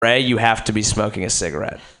Ray, you have to be smoking a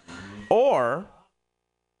cigarette. Or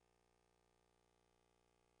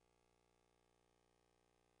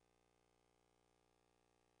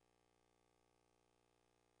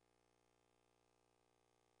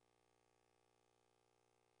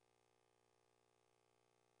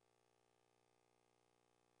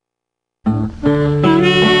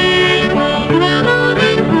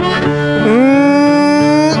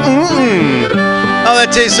oh,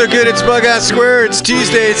 that tastes so good. It's BughouseSquare. It's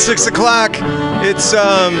Tuesday. It's 6 o'clock. It's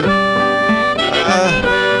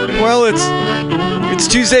it's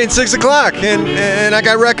Tuesday at 6 o'clock, and I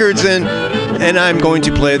got records, and I'm going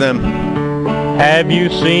to play them. Have you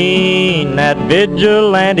seen that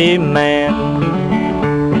vigilante man?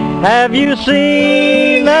 Have you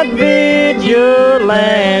seen that vigilante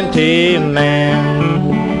man?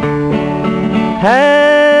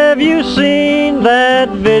 Have you seen that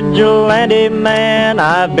vigilante man?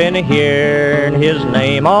 I've been hearing his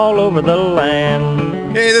name all over the land.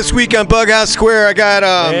 Hey, this week on BughouseSquare, I got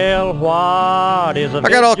what is a I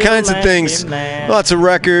got all kinds of things, man? lots of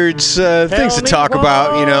records, things to talk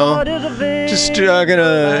about, you know. Just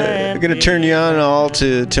gonna turn you on all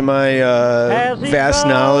to my vast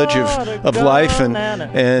knowledge of life and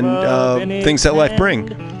things that life bring.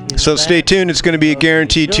 So stay tuned. It's going to be a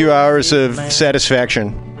guaranteed 2 hours of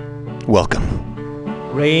satisfaction. Welcome.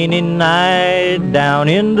 Rainy night down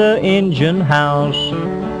in the engine house,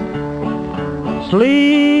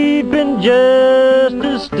 sleeping just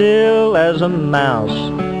as still as a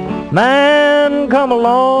mouse. Man come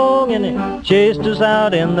along and he chased us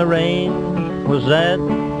out in the rain. Was that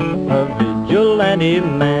a vigilante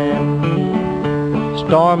man?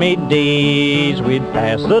 Stormy days we'd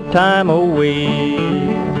pass the time away,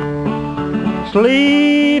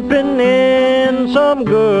 sleeping in some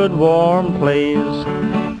good warm place.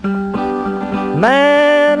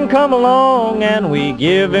 Man come along and we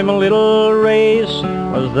give him a little race.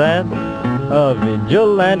 Was that a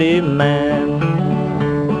vigilante man?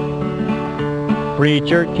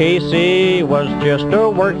 Preacher Casey was just a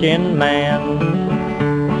working man,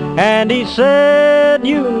 and he said,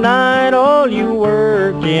 unite all you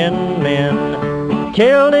working men.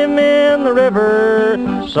 Killed him in the river,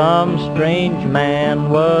 some strange man.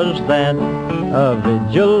 Was that a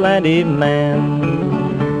vigilante man?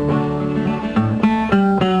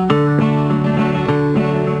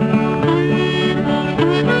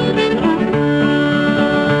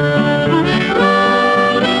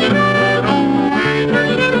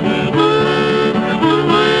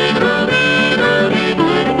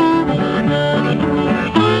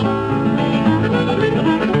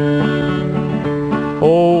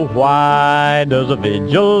 Oh, why does a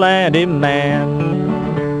vigilante man,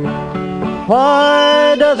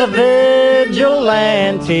 why does a vigilante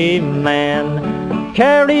man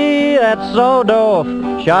carry that sawed-off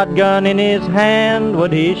shotgun in his hand?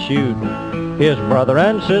 Would he shoot his brother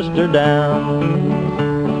and sister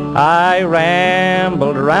down? I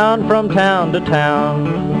rambled around from town to town,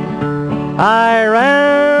 I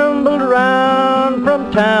rambled around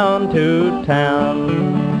from town to town,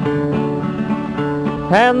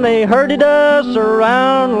 and they herded us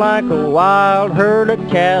around like a wild herd of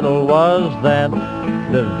cattle. Was that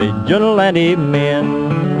the vigilante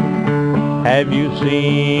men? Have you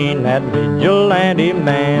seen that vigilante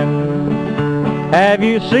man? Have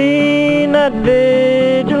you seen that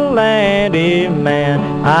vigilante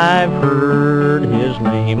man? I've heard his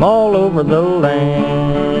name all over the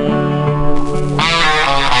land.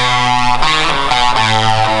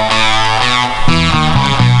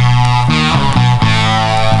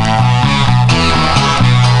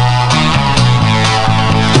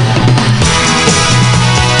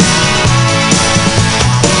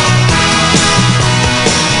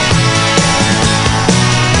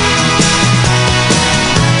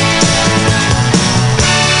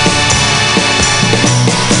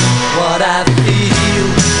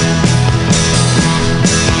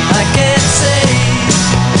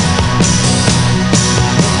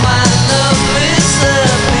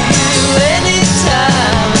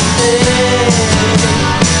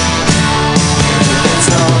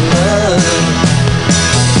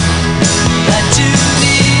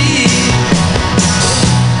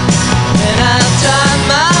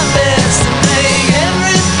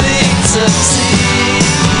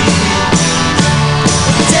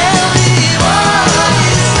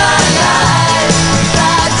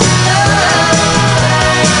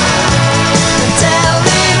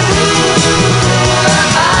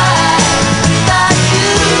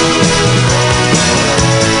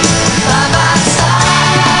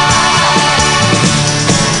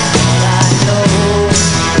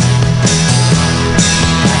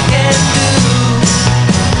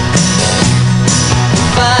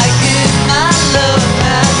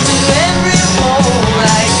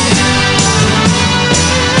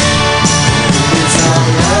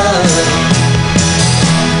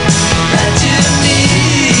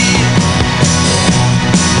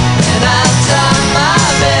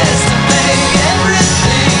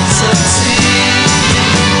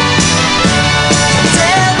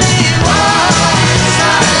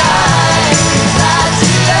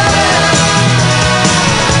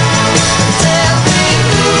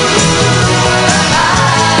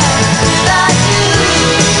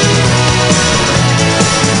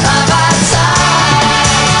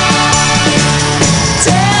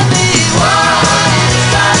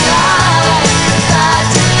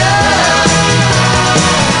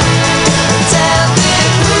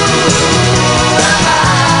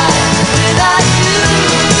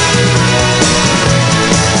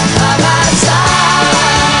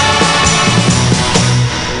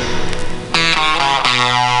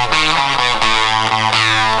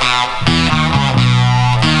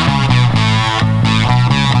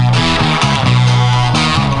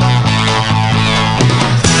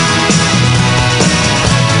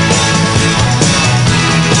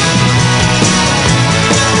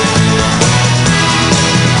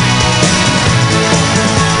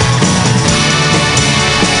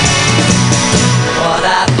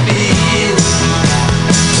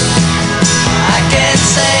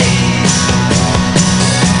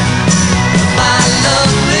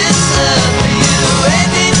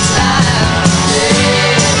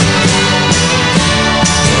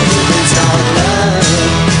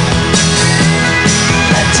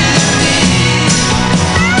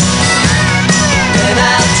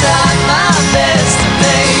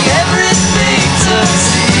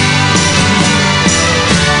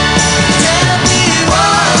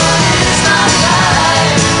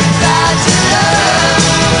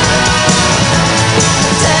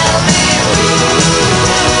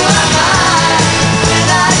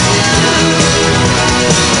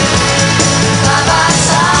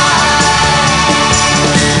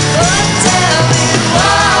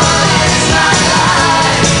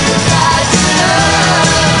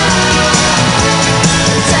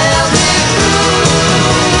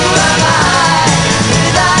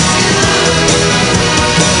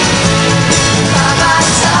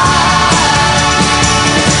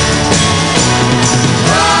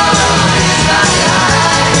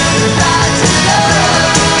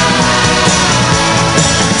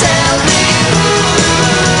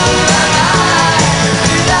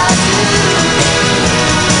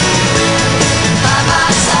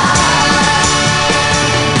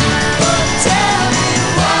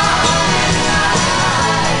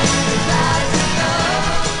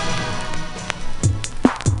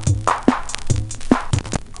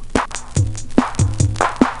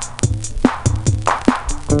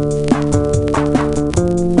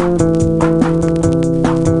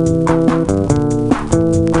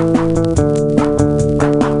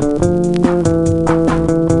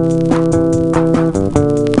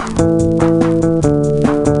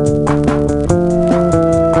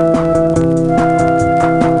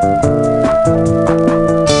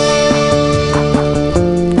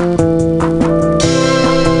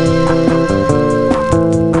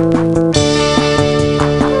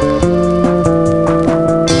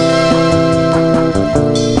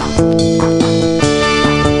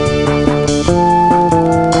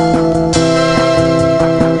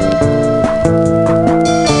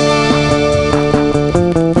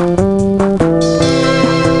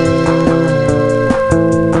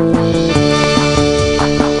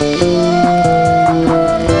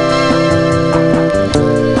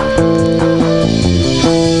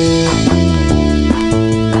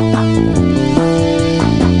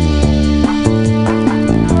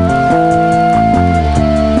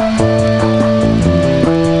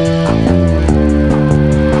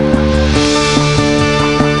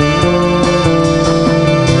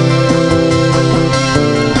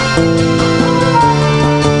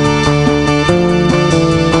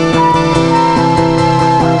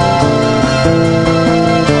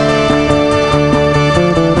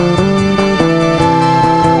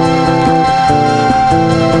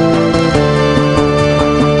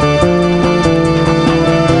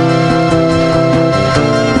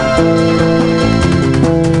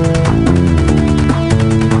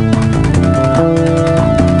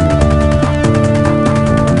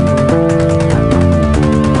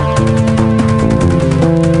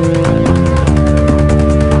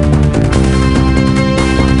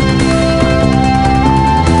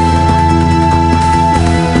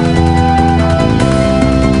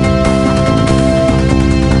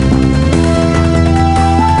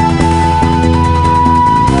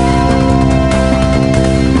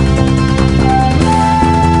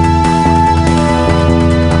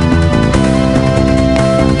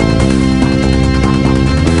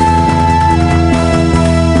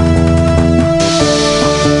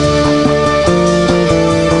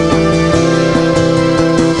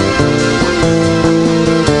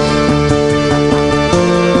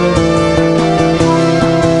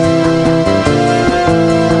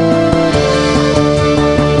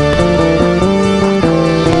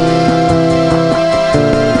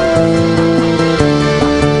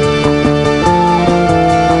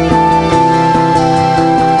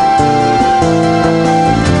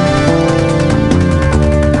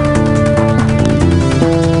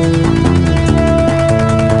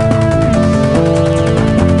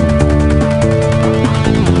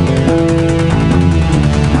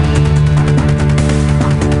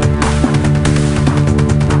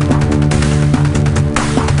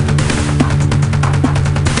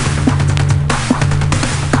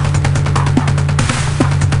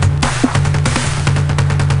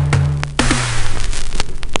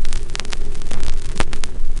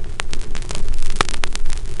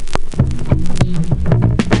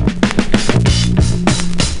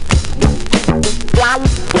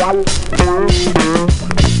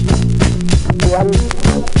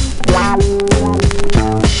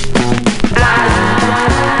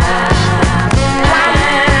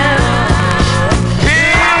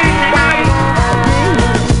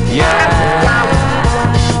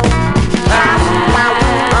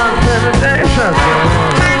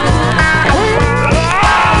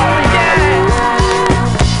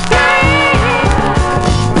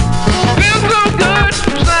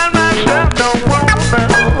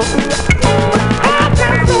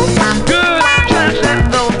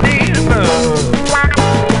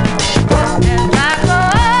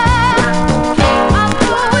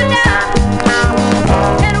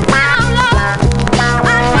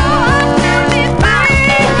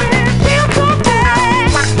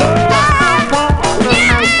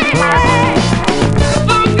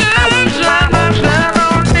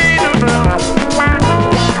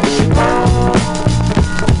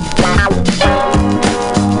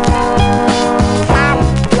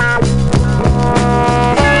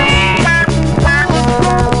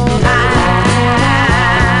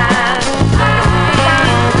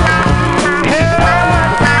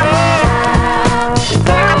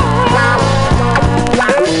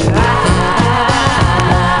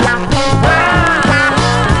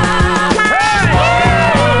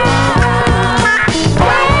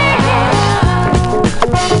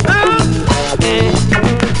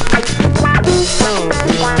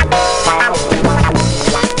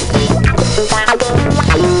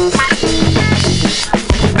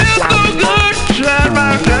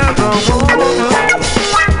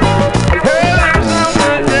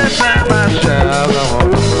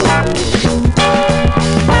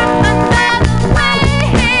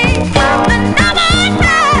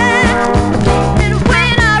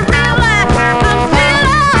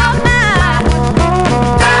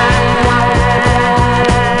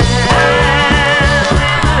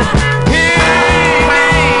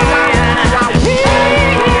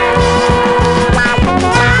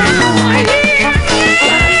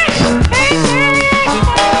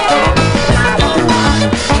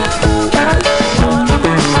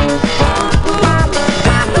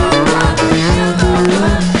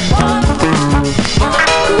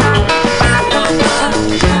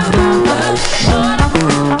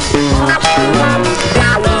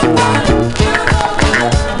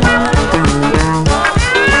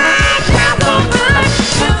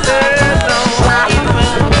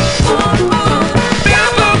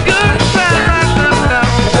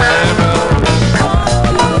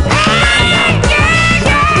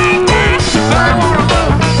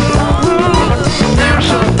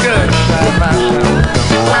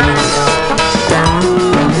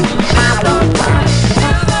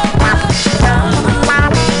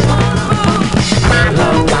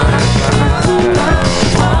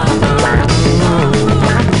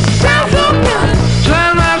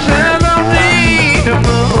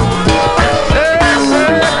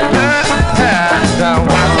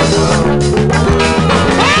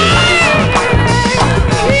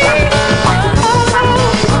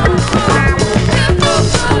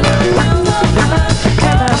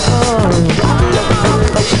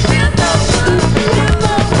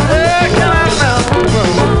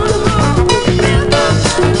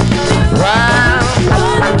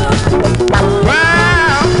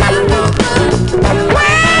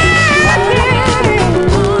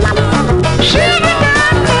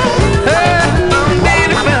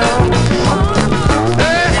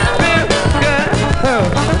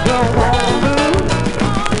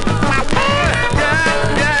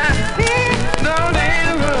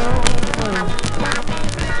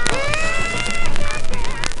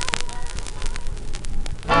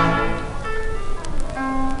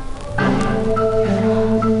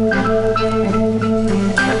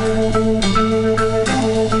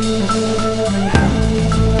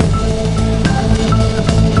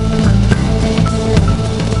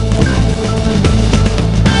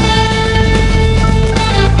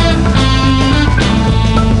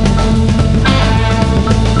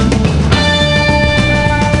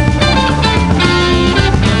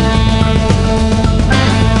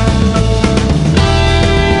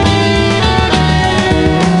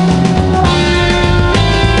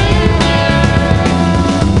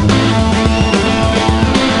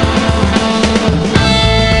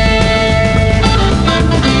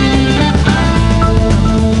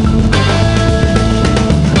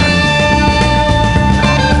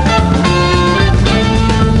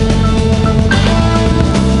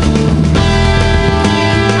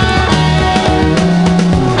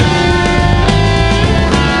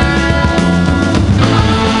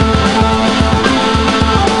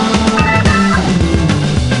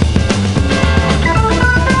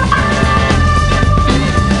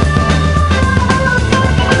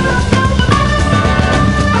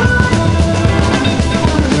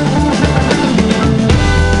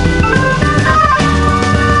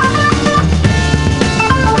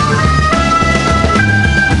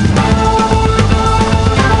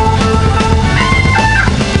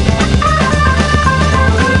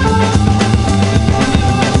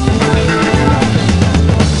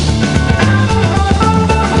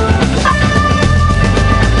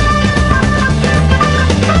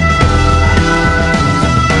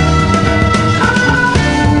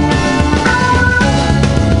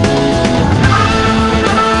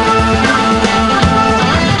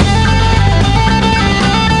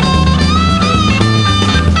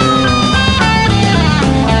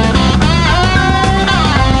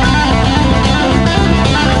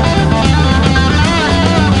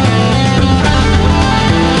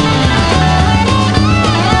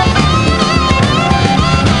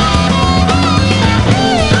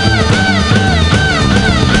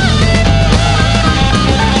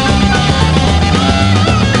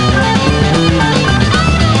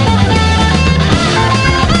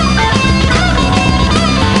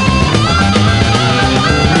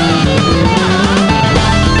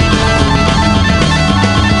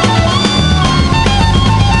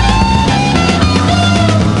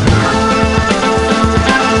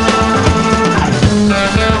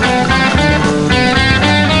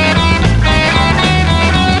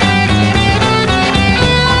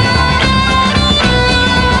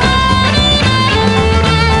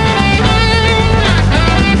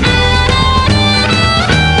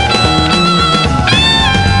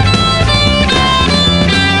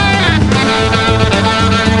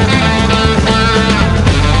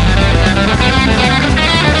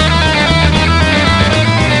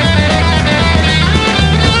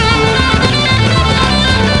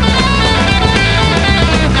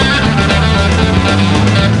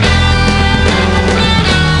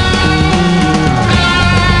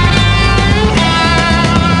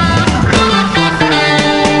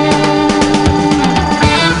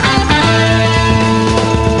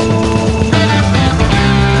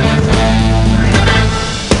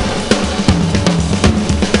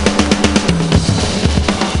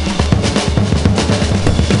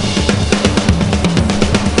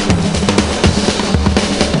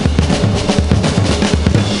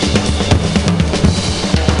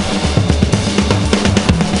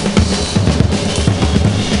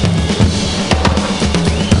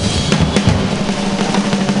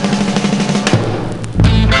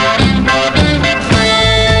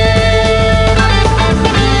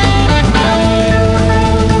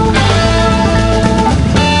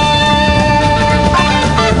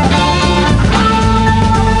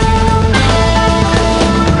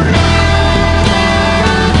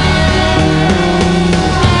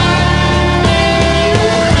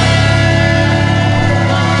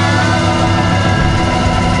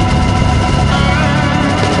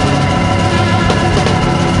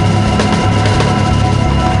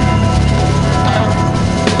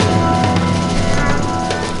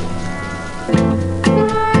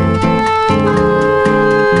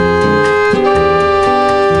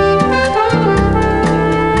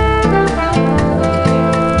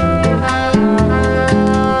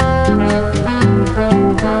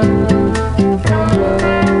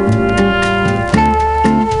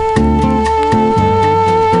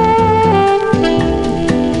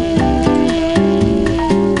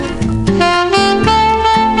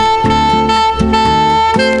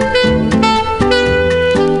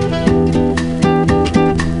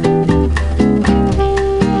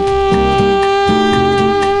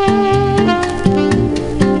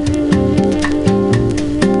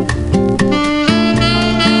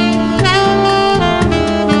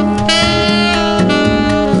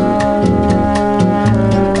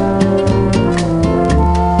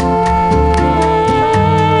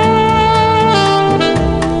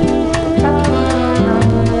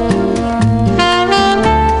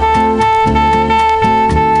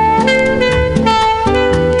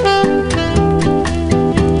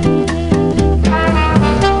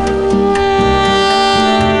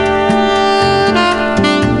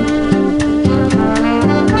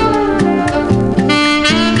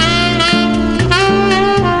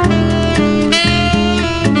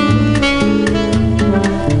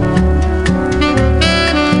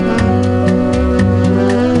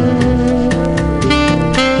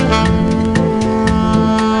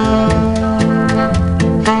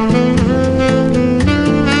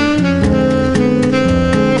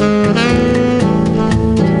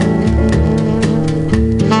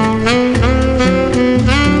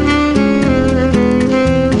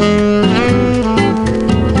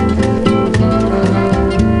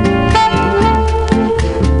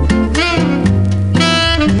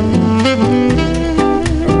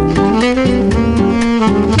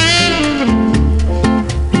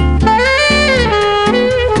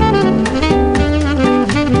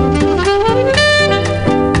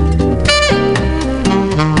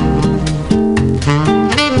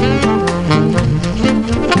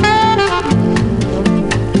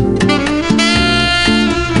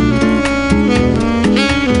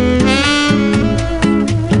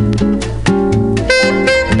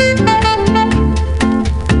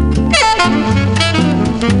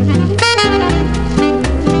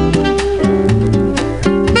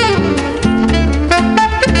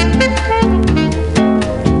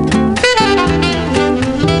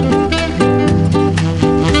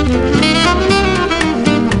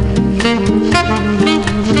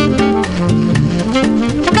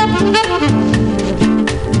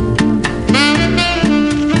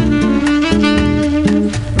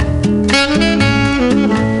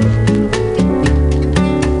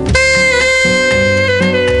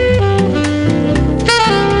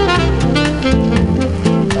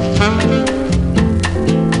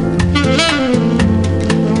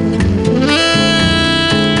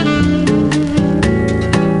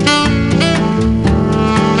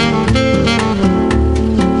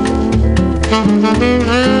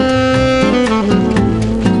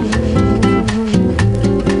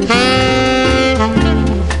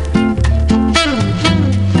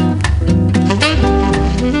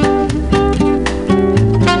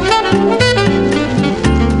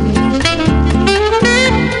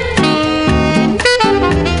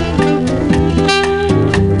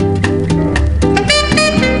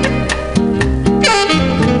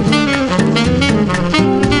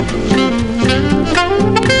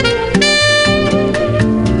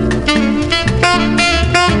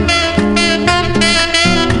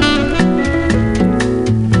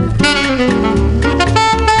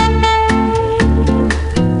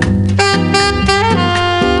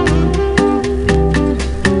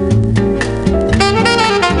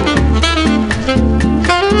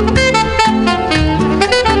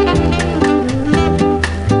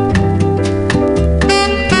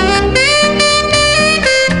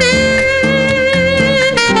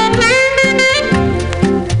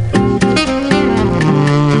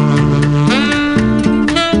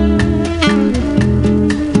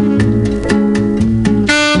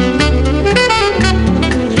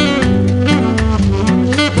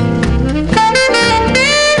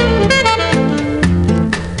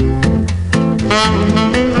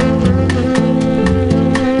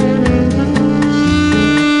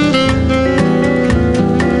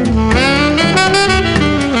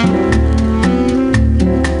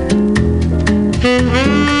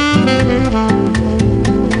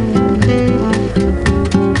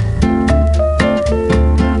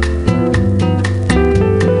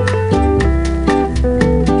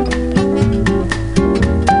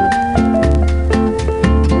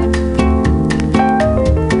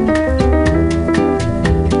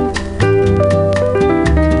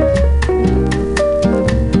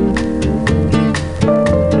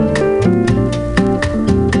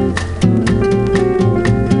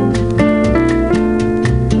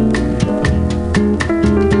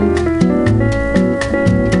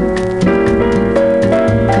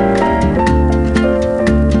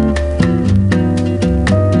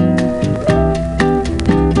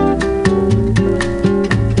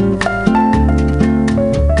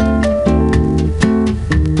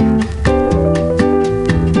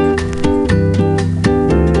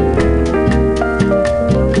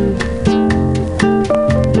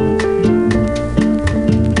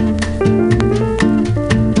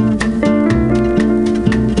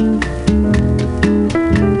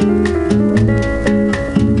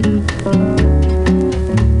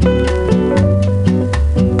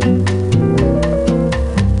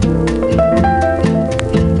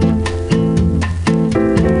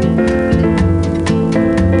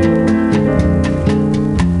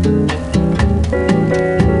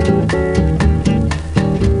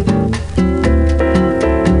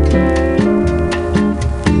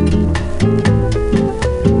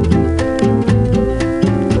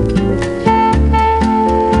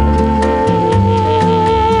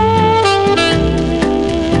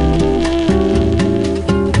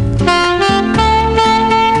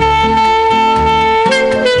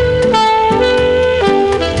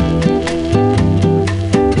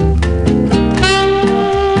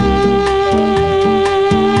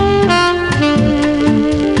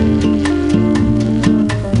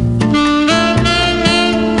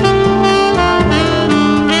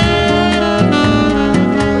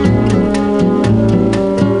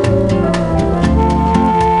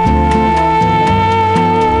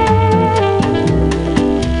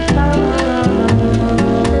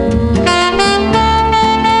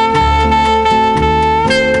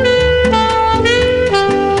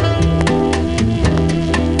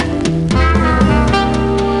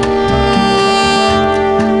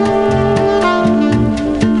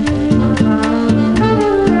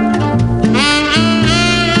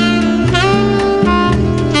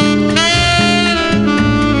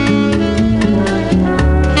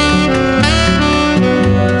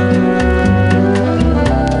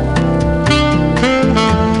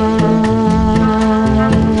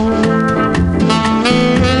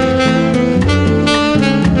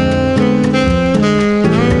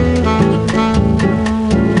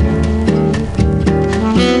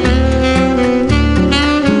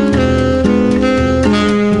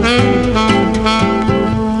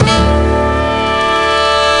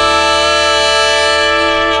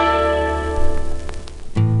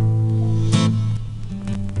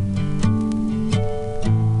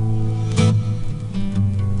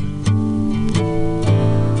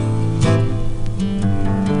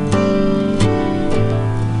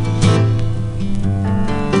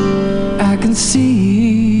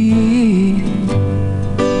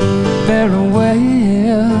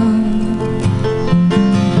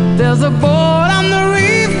 boat on the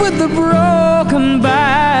reef with the broken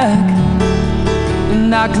back, and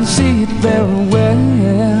I can see it very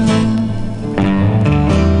well.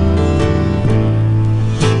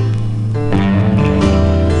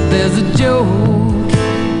 There's a joke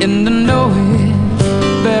in the know it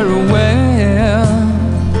very well.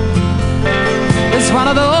 It's one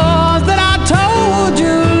of those that I told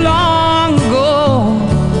you long ago.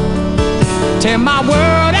 Take my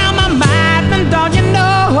word out my mind, and don't you know?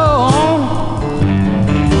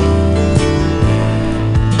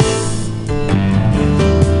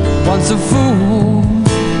 Once a fool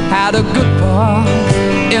had a good part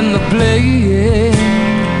in the play.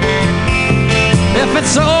 If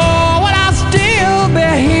it's so, would I still be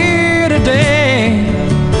here today?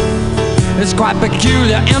 It's quite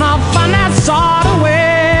peculiar in a funny sort of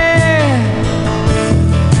way.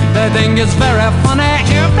 They think it's very funny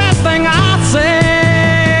everything I say.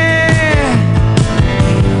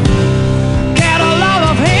 Get a load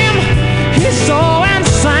of him, he's so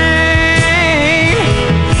insane.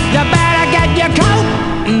 You better get your coat,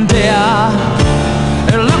 dear.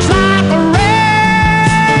 It looks like rain.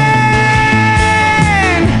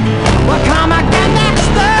 We'll come again next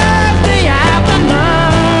Thursday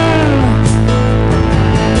afternoon.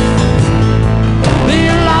 The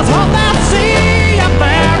in-laws hope they'll see you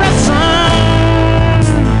very soon.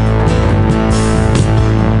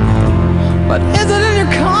 But is it in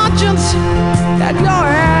your conscience that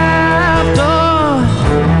you're after?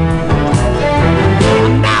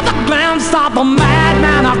 Another glance of the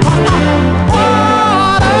madman across the water.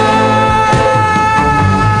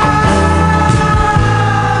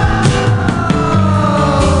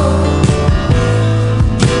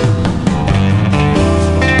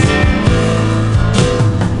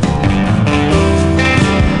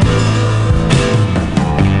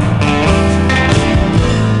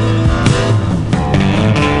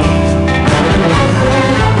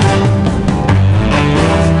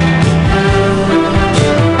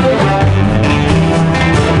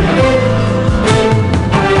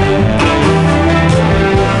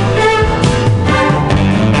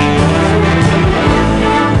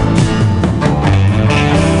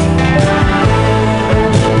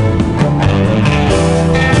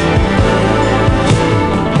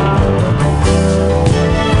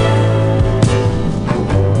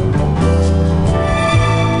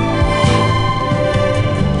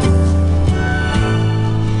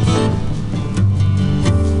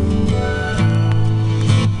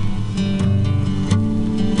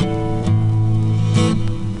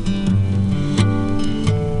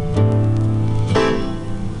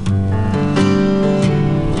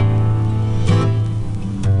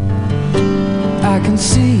 I can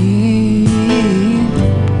see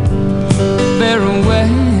very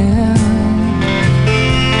well.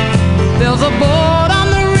 There's a boat on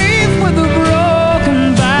the reef with a broken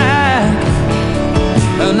back,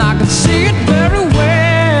 and I can see it very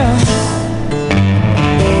well.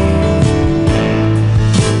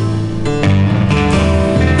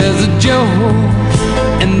 There's a joke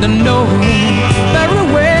in the know very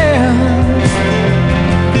well.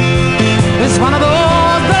 It's one of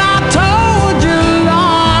those that I told you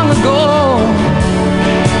long ago.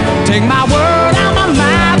 Take my word out my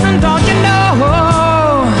mouth, and don't you know?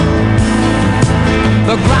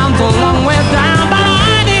 The ground's a long way down, but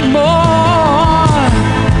I need more.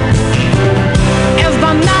 Is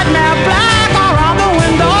the nightmare black, or are the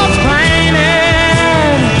windows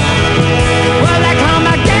painted? Will they come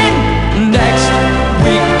again next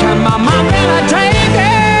week? Can my mom really take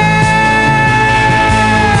it?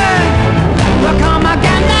 We'll come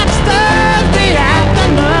again next Thursday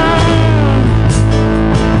afternoon.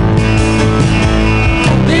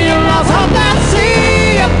 The in-laws hope they'll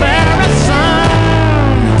see you very soon.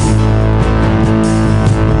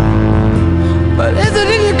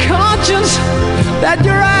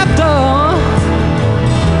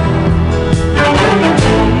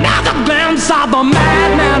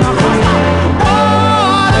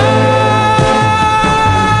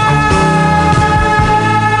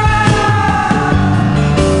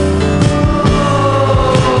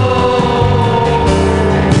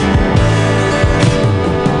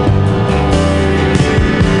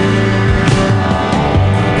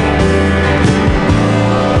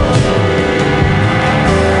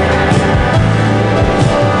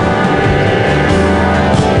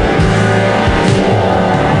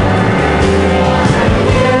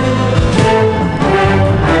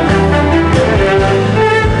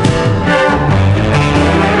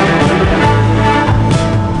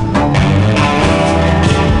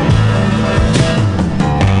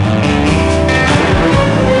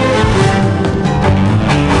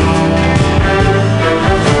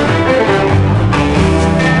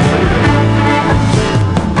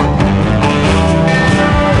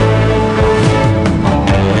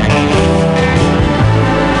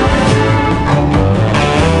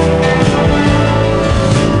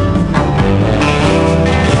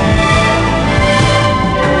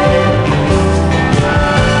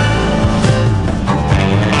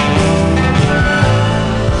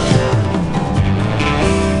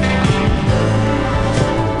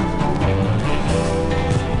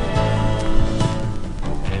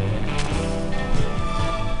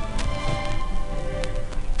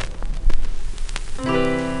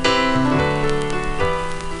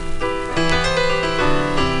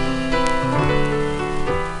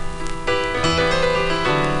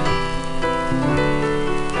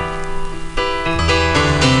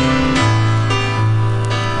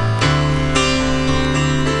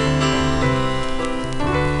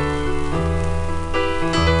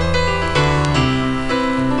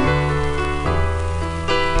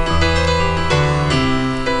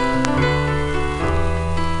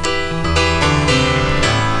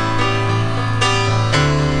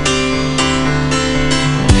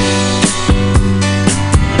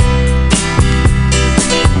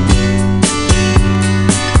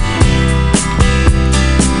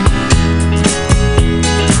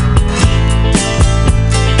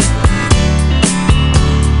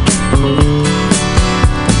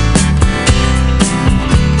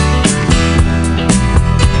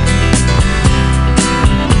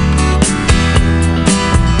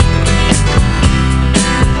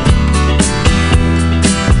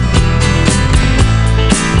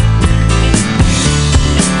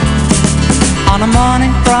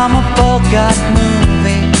 morning from a Bogart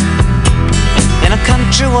movie, in a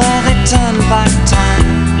country where they turn back time.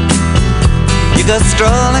 You go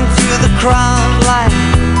strolling through the crowd like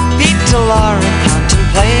Peter Lorre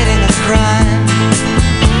contemplating a crime.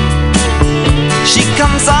 She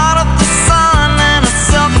comes out of the sun in a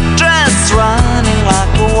silk dress, running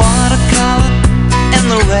like a watercolor in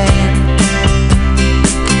the rain.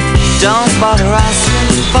 Don't bother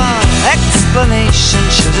asking for explanation,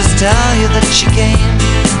 she'll just tell you that she came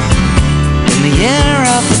in the year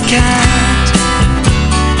of the cat.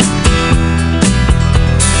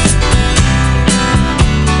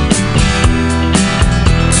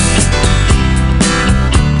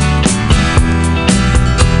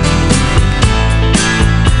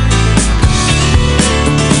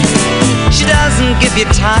 She doesn't give you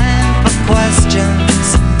time for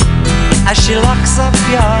questions as she locks up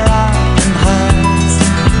your arm in hers,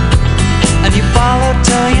 and you follow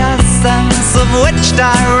till your sense of which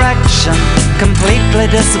direction completely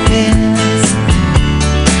disappears.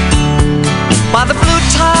 By the blue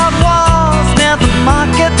tiled walls near the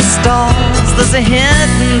market stalls, there's a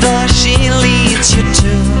hidden door she leads you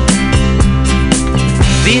to.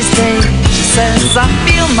 These days, she says, I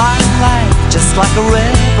feel my life just like a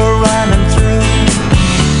river running through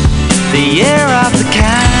the year of the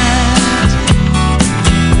cat.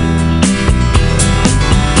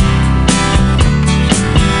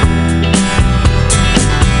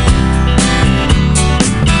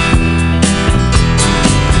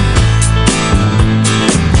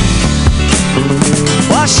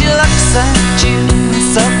 Well, she looks at you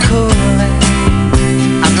so coolly,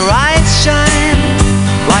 and her eyes shine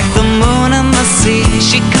like the moon and the sea.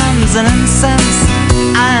 She comes in incense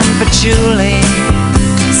and patchouli,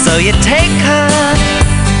 so you take her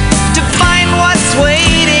to find what's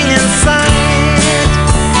waiting inside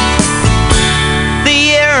the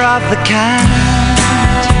year of the cat.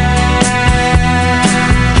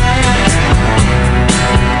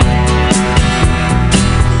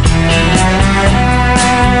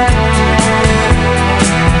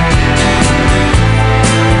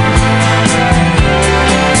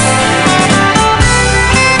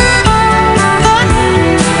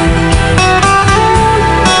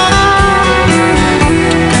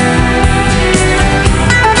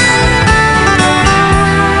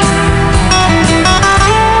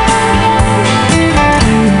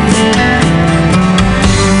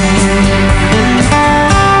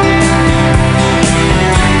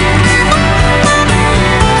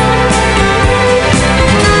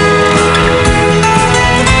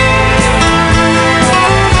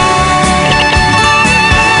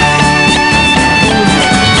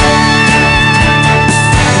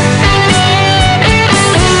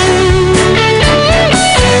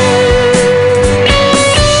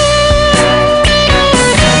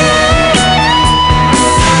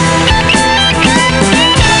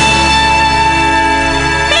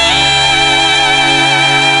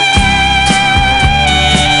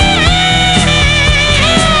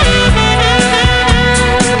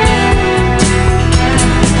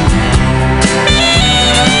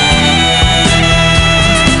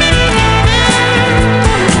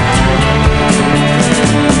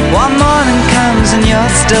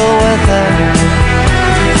 Still with her,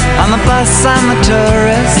 and the bus and the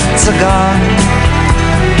tourists are gone,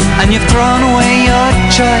 and you've thrown away your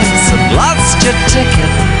choice and lost your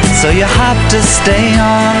ticket, so you have to stay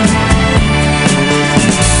on.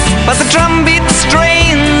 But the drumbeat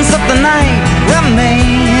strains of the night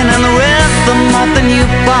remain, and the rhythm of the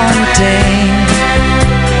newborn day.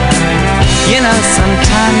 You know,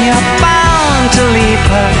 sometime you're bound to leave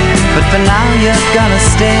her, but for now you're gonna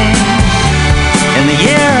stay in the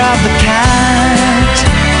year of the cat.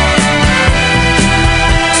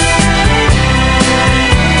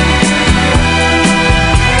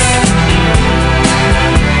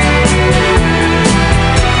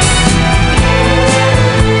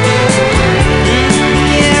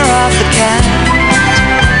 Year of the cat.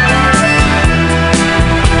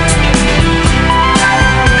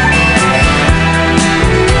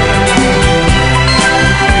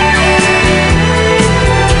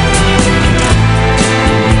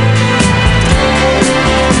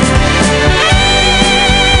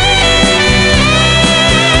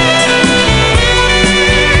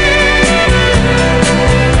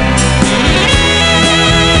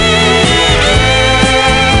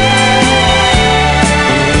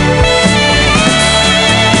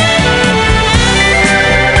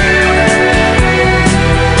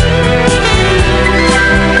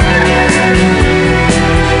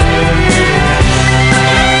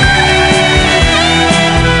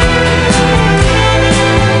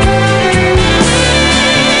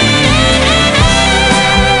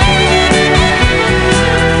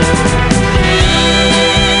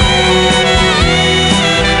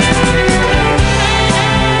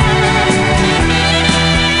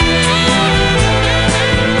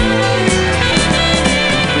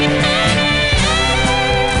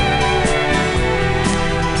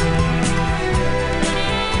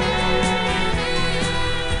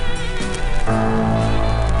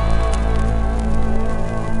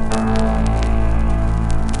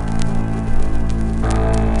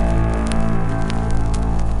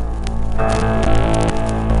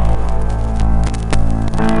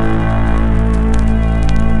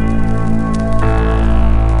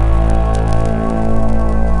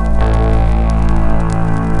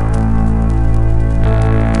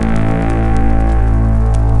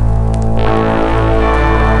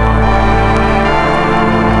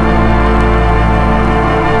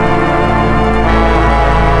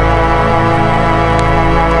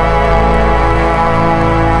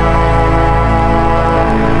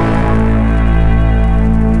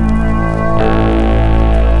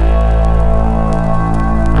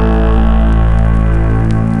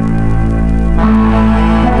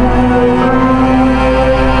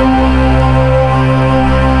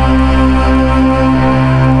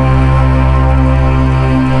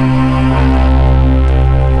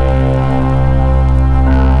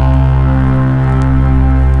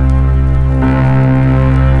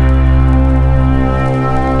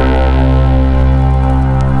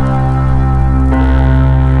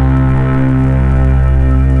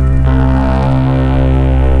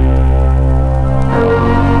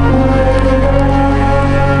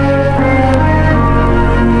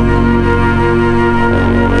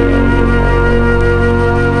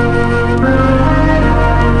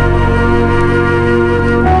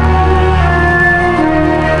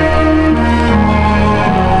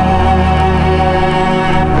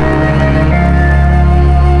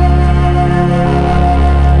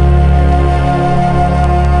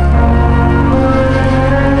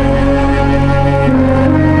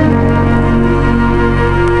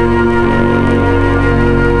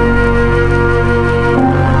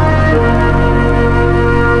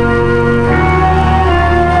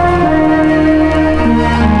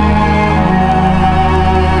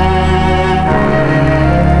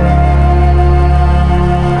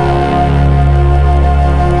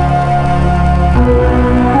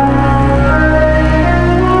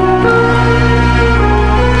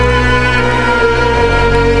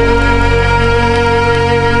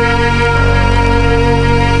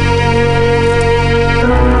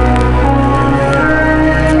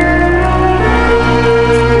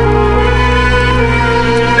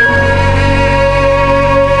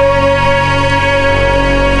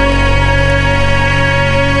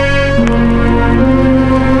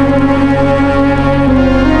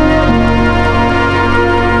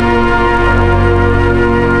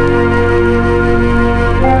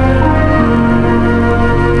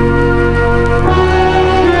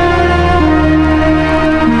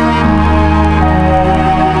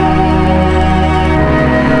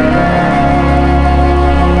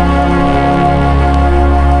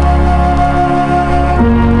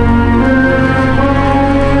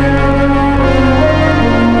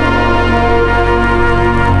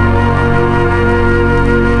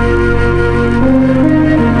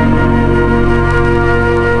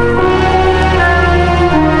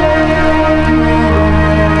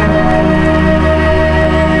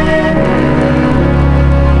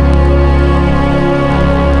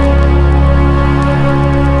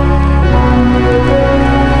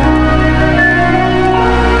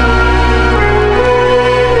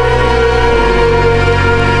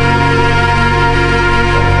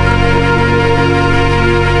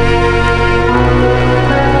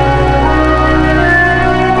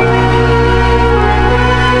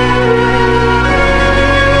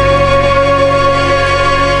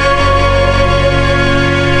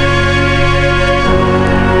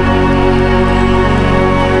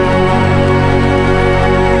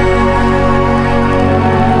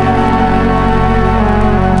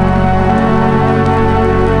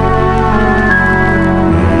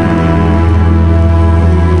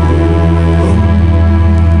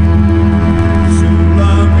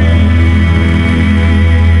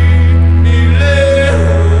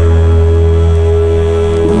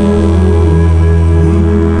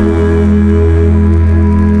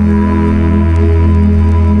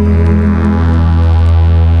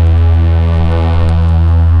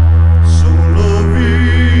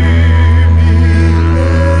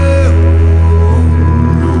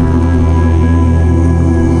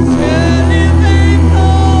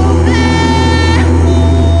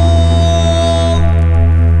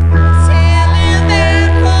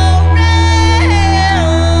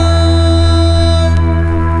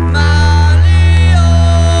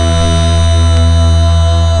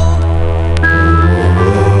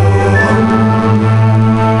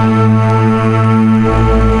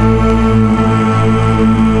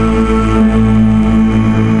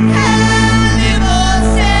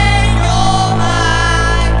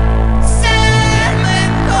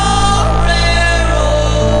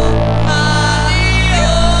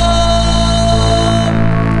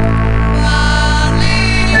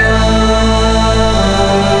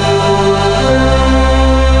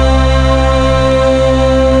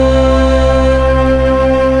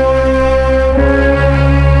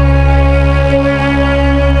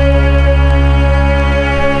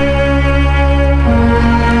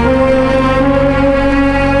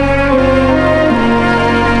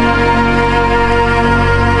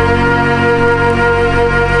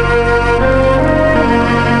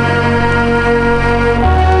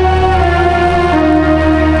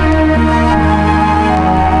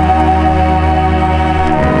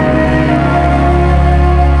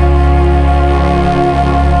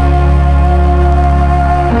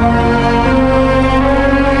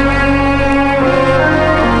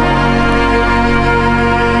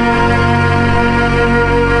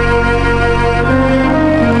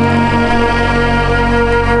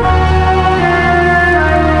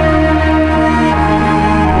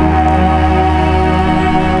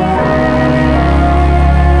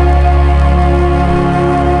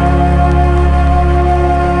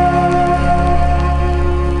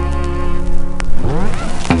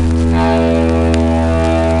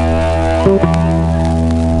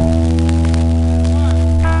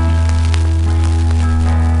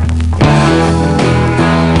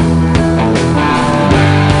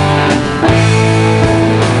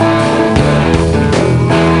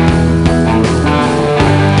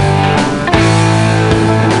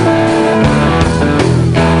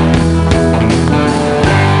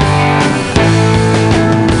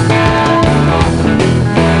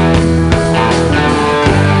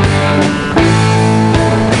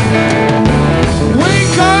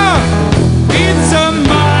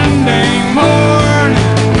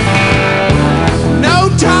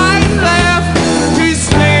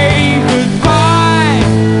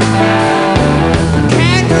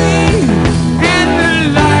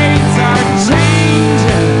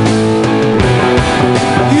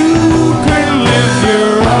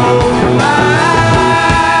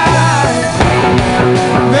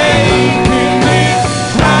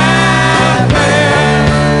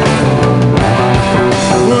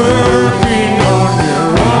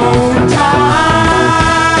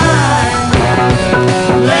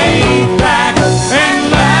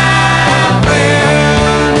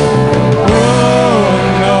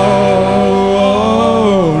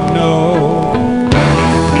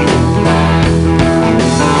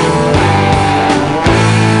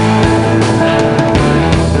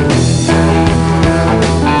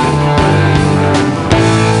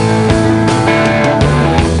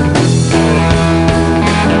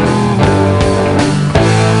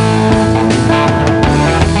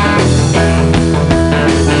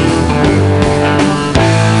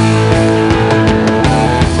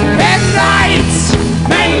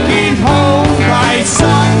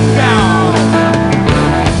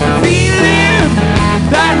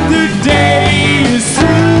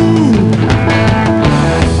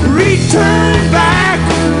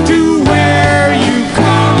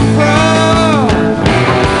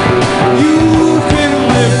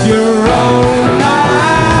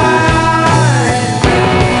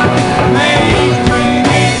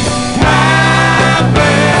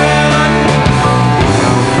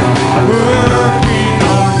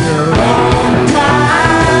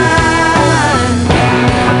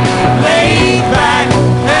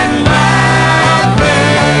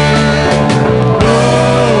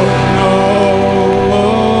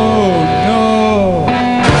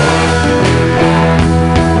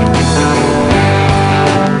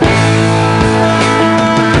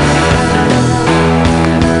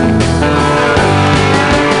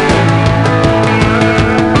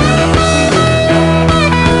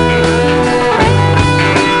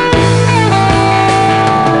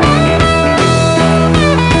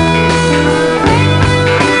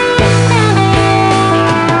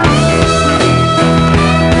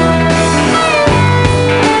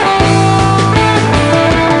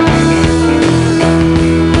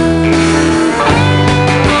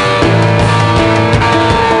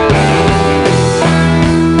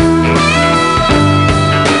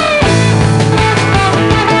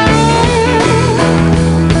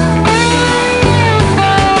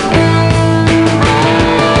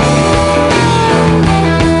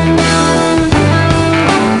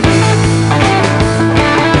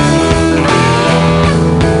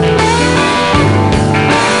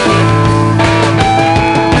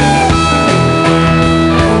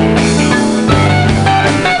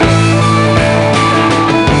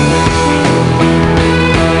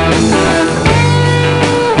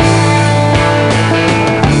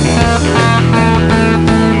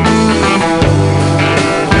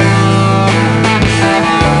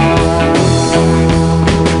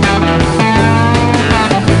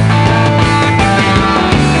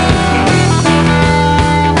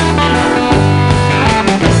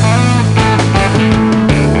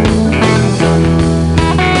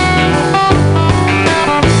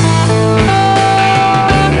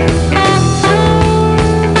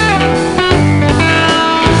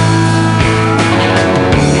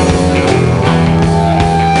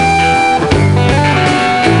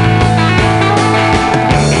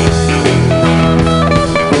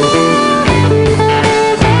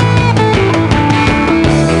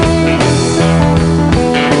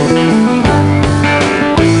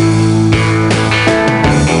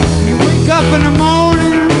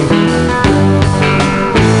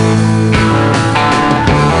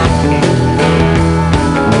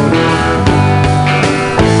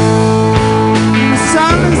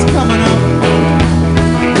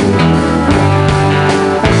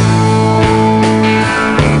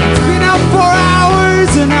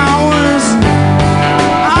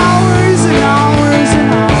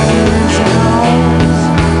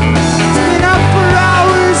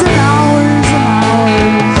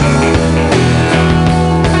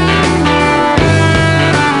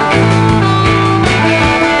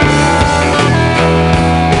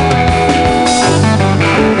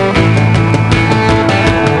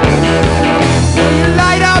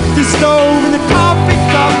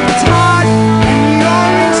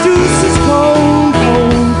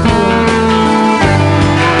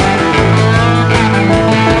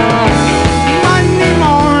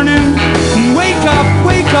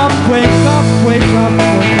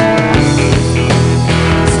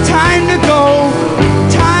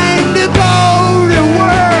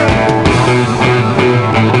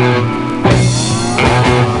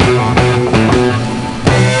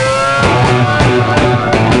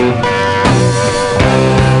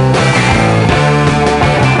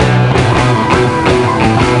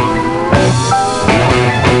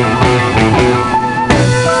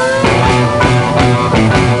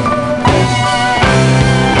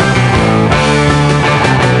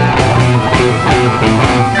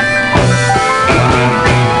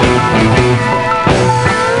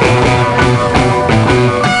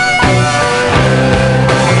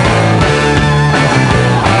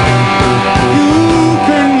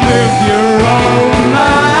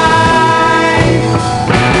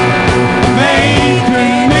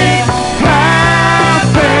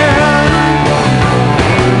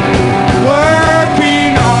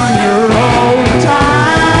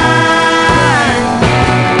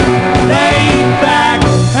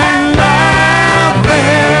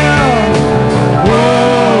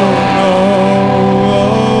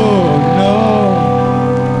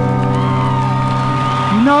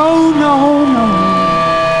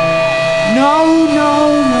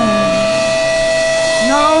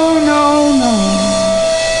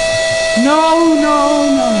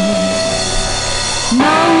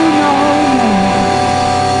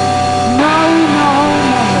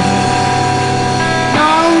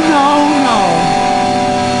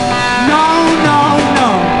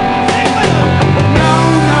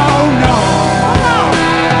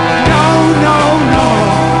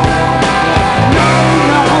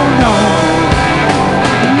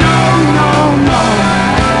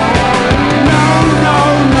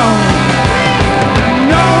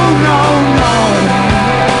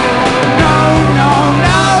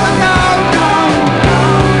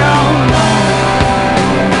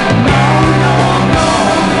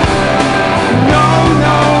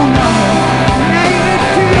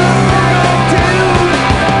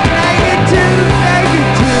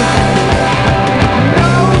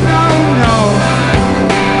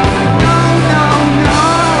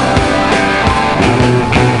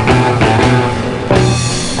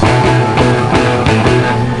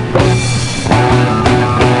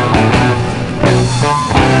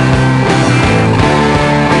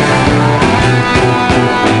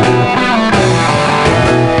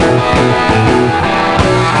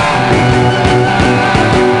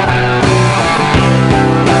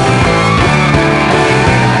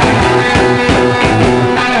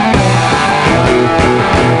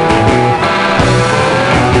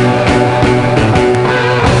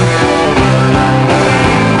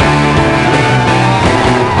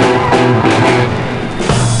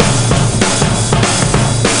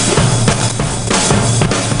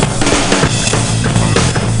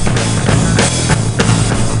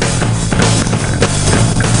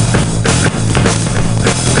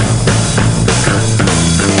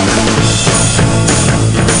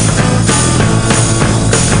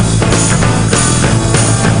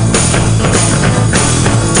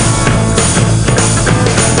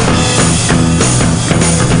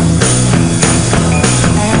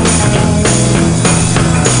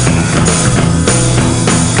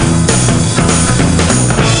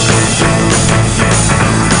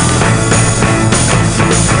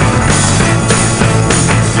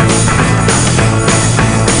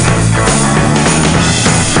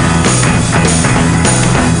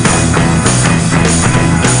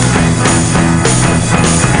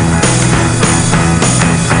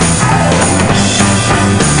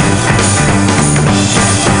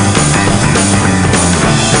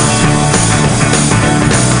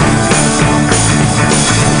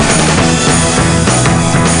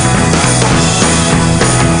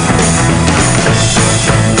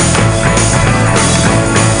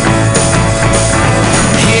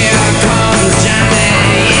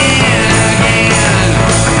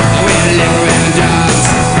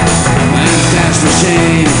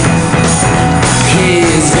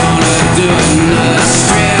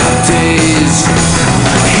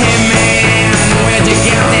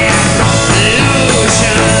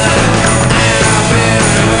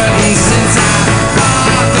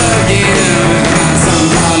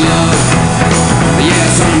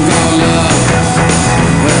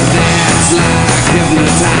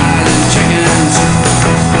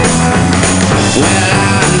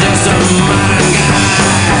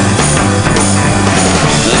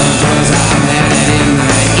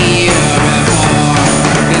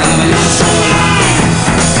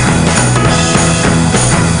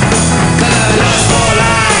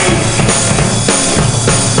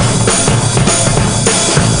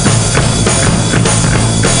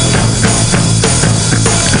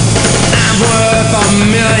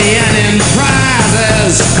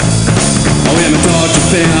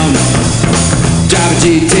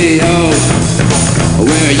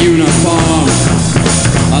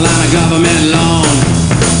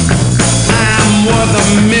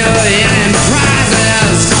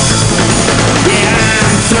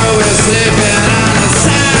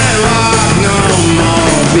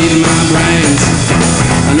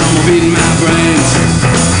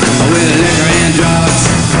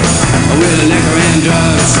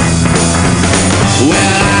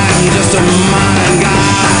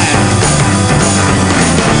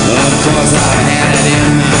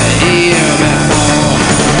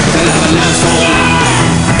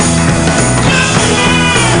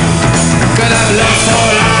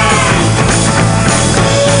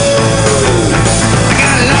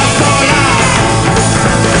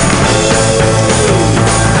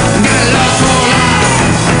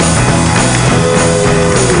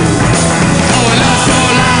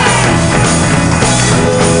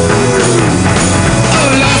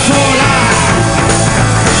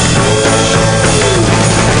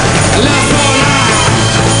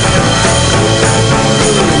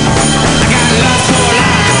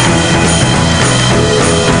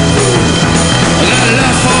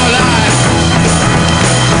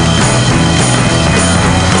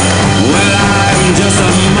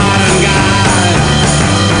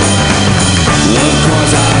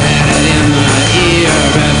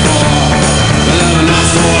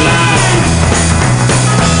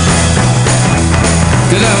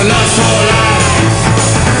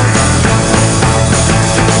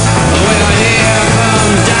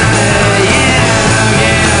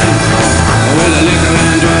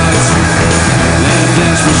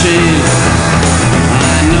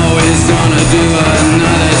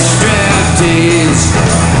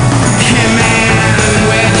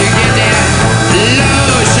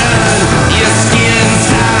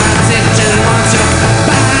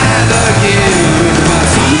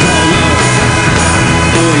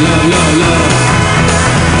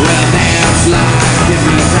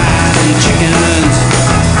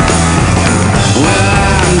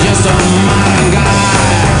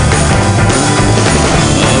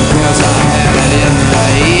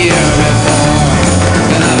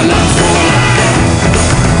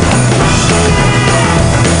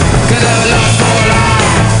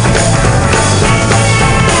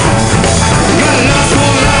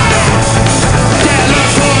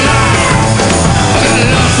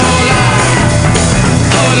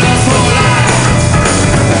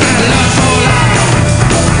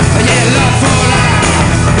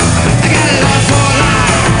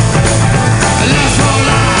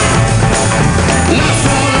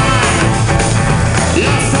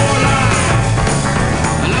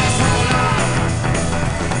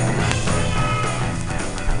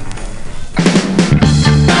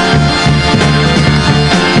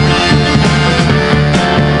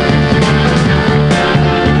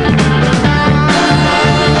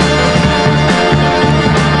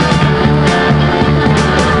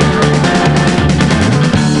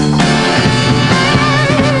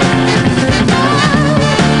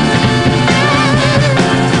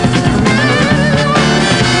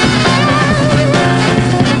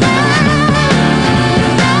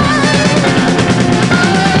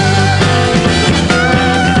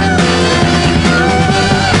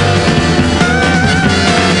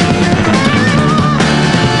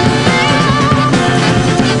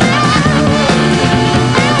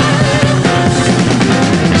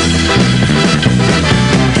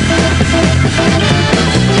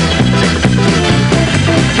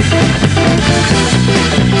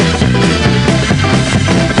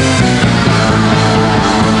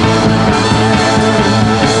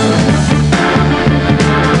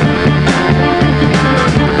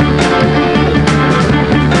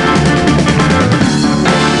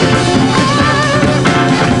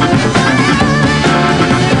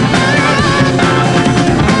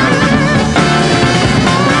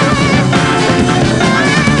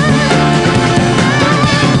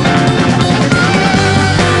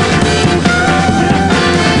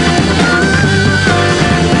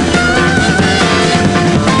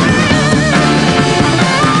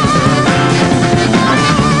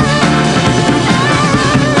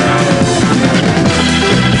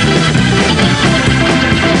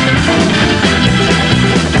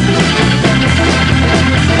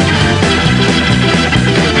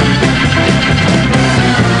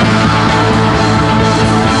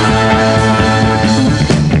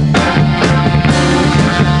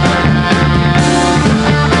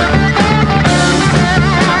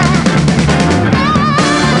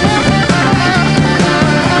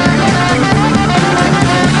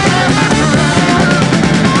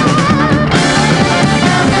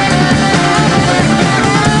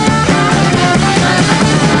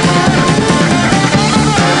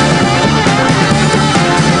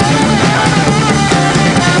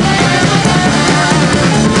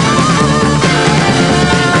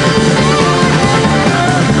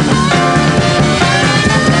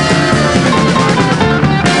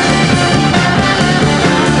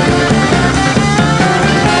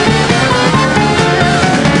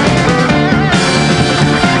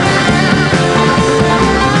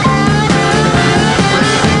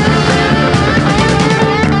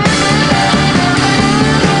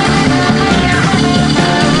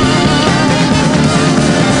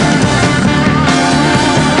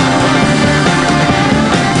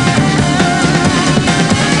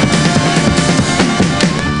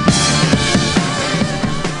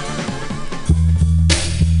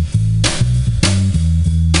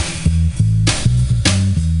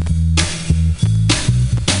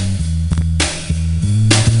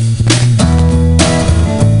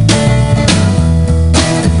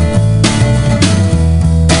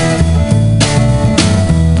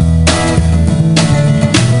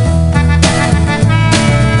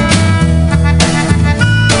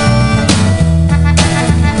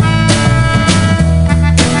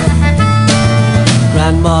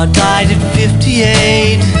 Grandma died at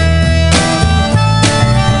 58.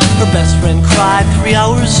 Her best friend cried 3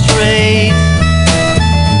 hours straight.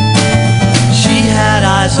 She had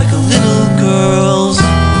eyes like a little girl's.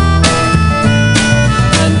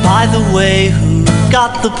 And by the way, who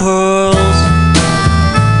got the pearls?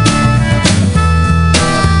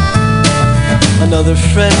 Another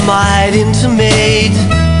friend might intimate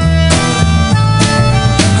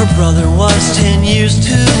her brother was 10 years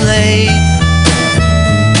too late.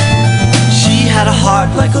 She had a heart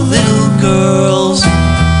like a little girl's.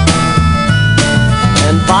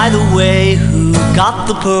 And by the way, who got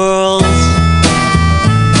the pearls?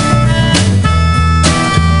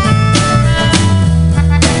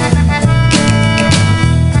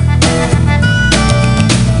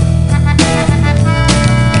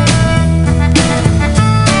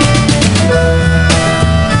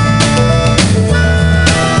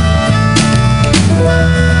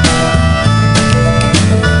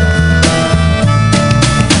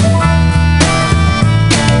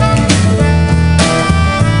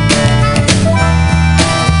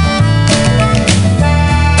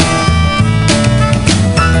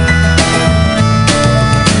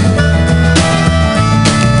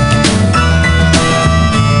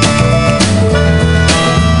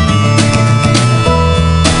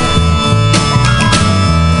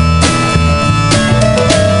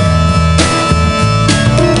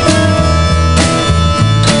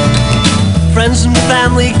 Friends and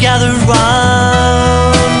family gathered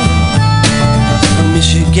round, from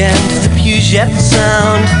Michigan to the Puget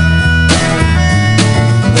Sound.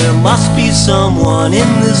 There must be someone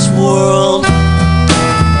in this world,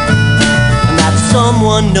 and that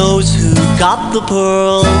someone knows who got the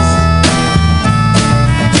pearls.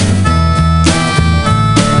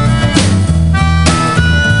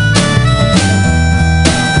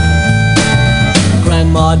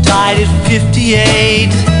 Grandma died at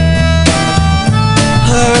 58.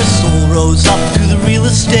 Her soul rose up through the real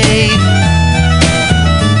estate.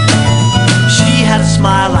 She had a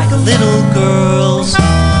smile like a little girl's.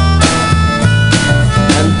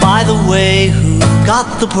 And by the way, who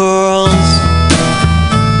got the pearls?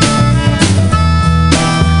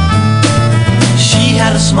 She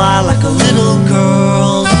had a smile like a little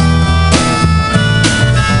girl's.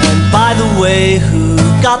 And by the way, who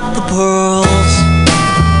got the pearls?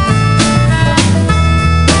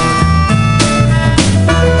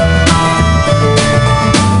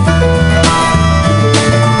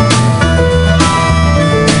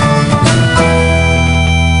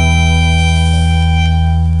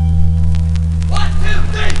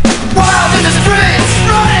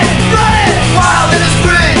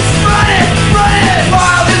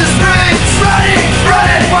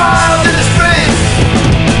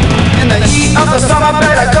 The summer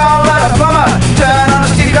better call out a plumber. Turn on the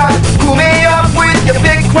steam gun, cool me up with your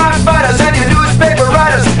big crime fighters and your newspaper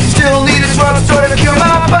writers. Still need a drug store to cure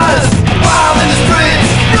my buzz. Wild in the streets,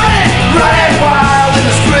 running wild in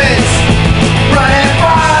the streets, running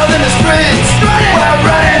wild in the streets. We're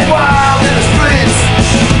running wild in the streets.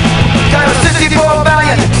 Got a 64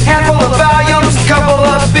 valiant, handful of volumes, couple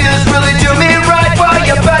of beers really do me right. Well,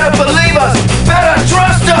 you better believe us, better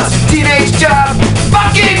trust us. Teenage job,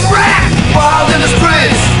 fucking rat. Wild in the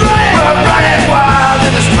streets, we're running wild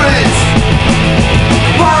in the streets.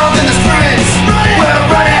 Wild in the streets, we're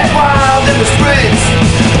running wild in the streets.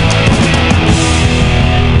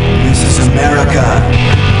 This is America.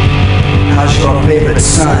 How's your favorite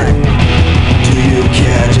son? Do you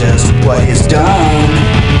care just what he's done?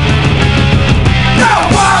 Now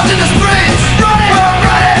wild in the streets, we're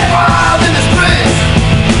running wild in the streets.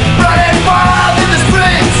 Running wild in the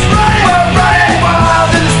streets, we're running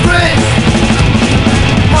wild in the streets.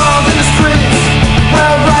 Wild in the streets,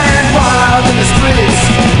 we're running wild in the streets.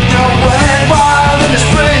 You're running wild in the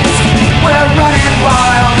streets. We're running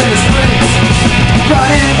wild in the streets.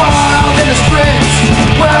 Running wild in the streets.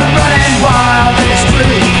 We're running wild in the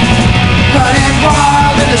streets. Running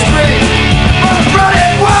wild in the streets. We're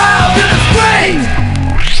running wild in the streets.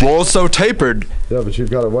 Also tapered. Yeah, but you've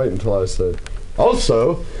got to wait until I say.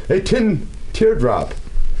 Also, a tin teardrop.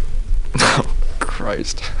 Oh,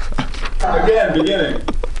 Christ. Again, beginning.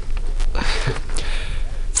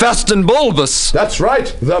 Fast and bulbous. That's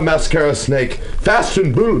right, the mascara snake. Fast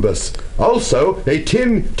and bulbous. Also, a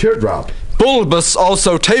tin teardrop. Bulbous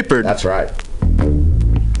also tapered. That's right.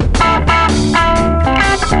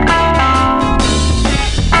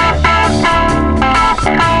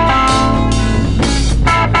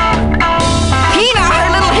 Hina, her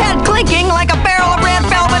little head clinking like a barrel of red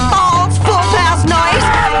velvet balls, full past noise.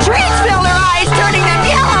 Trees fill her eyes, turning them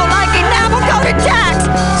yellow like enamel-coated tacks.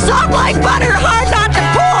 Soft like butter, hard not to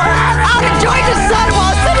pour. Out of joint the sun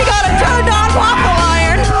while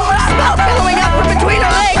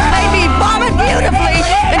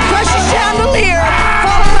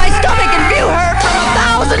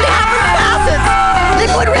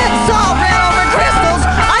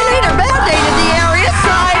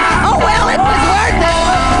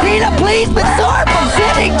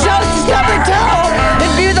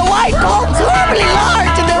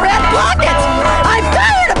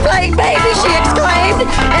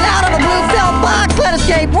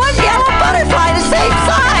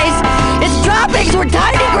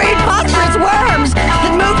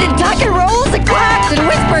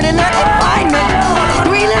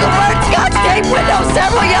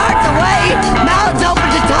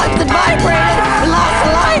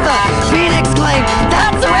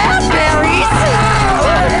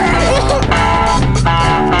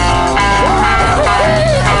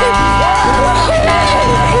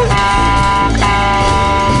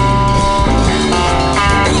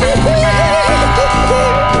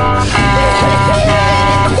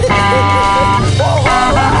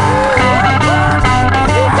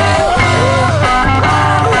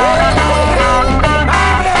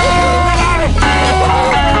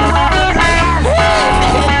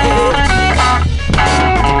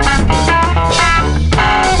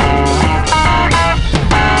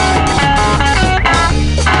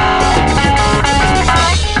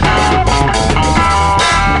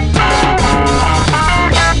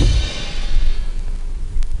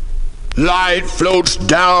light floats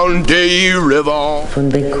down the river. Von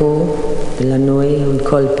Becot, Delanoy und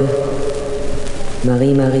Kolpe.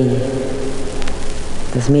 Marie, Marie.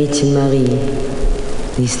 Das Mädchen Marie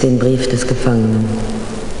liest den Brief des Gefangenen.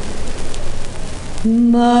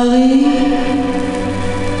 Marie,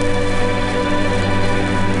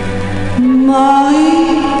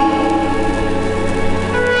 Marie.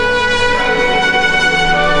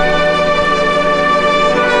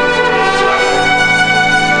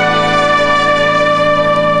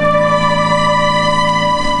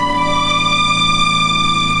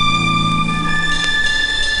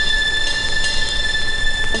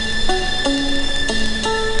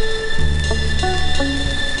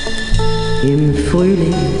 Im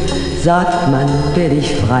Frühling, sagt man, werd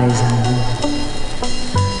ich frei sein.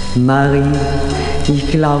 Marie, ich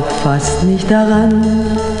glaub fast nicht daran.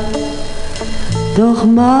 Doch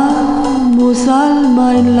mal muss all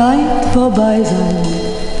mein Leid vorbei sein.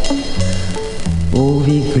 Oh,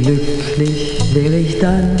 wie glücklich wär ich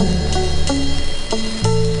dann.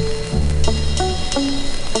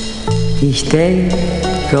 Ich denke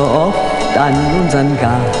oft an unseren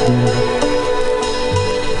Garten.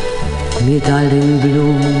 Mit all den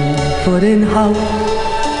Blumen vor den Haus.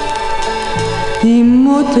 Die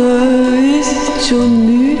Mutter ist schon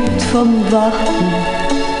müd vom Warten.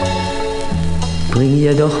 Bring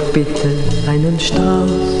ihr doch bitte einen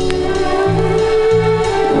Strauß.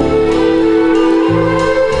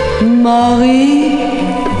 Marie,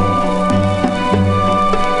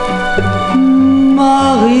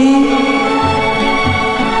 Marie,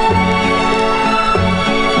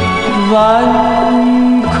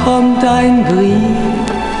 wann kommt ein Brief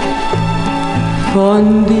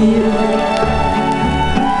von dir?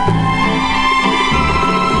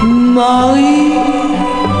 Marie,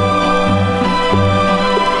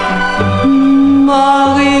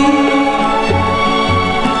 Marie,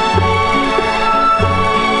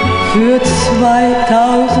 für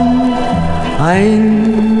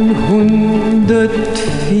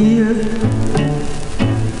 2104.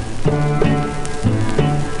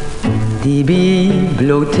 Die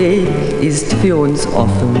Bibliothek ist für uns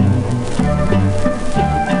offen.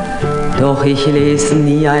 Doch ich lese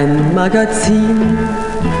nie ein Magazin.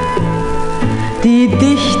 Die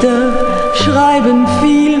Dichter schreiben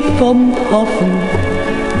viel vom Hoffen.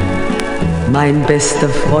 Mein bester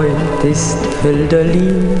Freund ist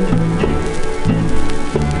Hölderlin.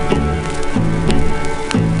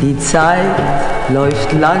 Die Zeit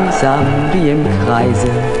läuft langsam wie im Kreise.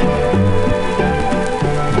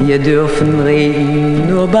 Wir dürfen reden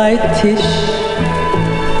nur bei Tisch.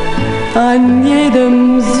 An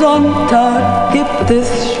jedem Sonntag gibt es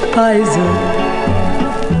Speise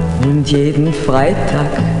und jeden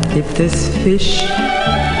Freitag gibt es Fisch.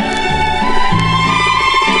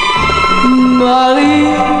 Marie,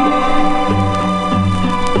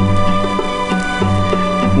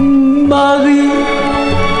 Marie,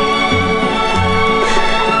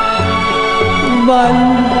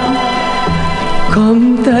 wann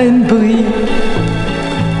kommt ein Brief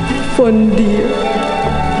von dir?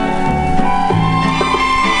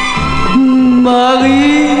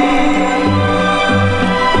 Marie,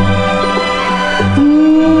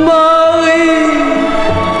 Marie,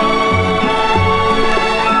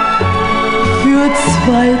 für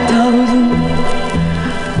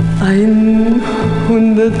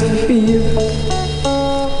 2104.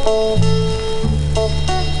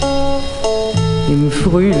 Im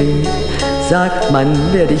Frühling, sagt man,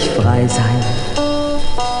 werd ich frei sein.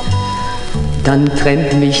 Dann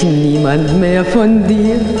trennt mich niemand mehr von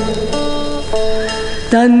dir.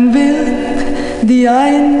 Dann wird die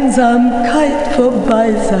Einsamkeit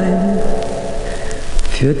vorbei sein.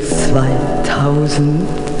 Für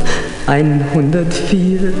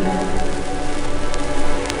 2104.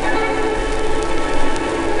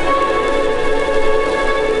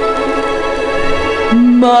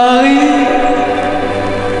 Marie,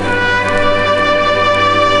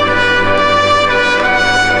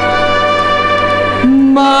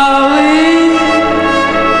 Marie,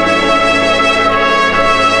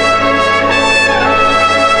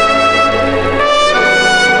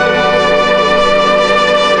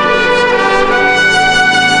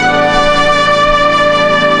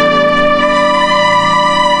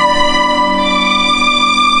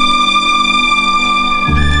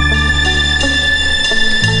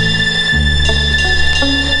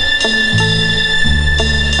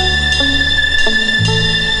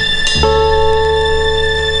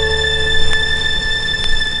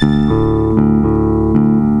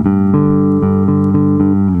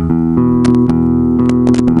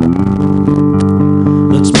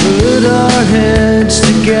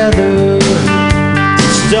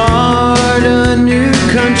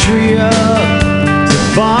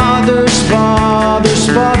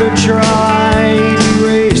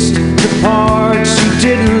 parts you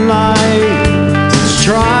didn't like. Let's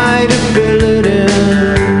try to fill it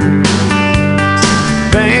in.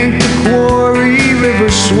 Bank the quarry, river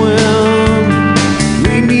swim.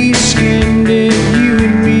 We need skinned it, you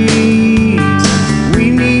and me. We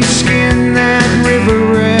need skin that river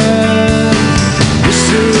red. This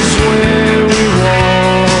is where we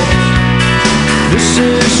walked. This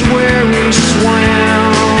is where we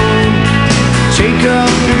swam. Take a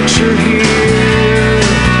picture here.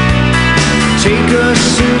 Take a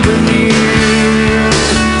souvenir.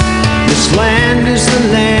 This land is the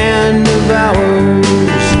land of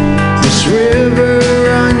ours. This river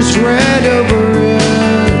runs red over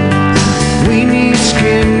it. We need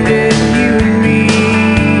skinned it, you and me.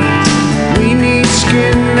 We need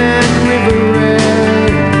skin that river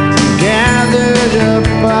red. Gathered up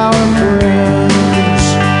our friends.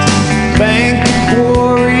 Bank the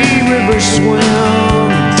quarry, river swim.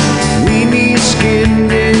 We need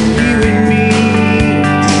skinned it, you and me.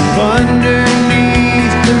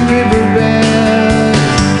 Underneath the riverbed.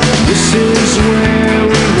 This is where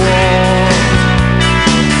we walk.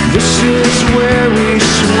 This is where we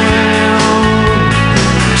swam.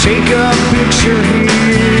 Take a picture here.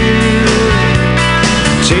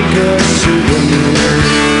 Take a souvenir.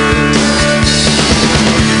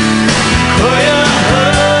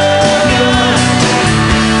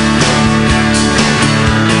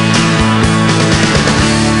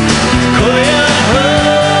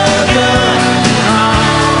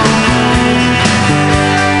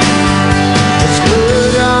 Let's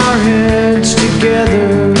put our heads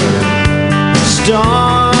together.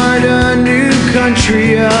 Start a new country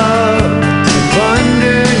up.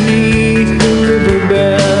 Underneath the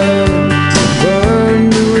riverbed. Burn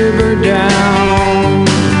the river down.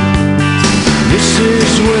 This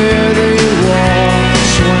is where they walked,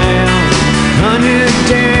 swam, hunted,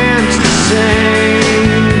 danced,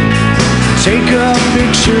 sang. Take a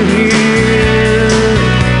picture here.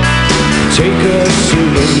 Take a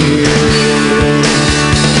souvenir.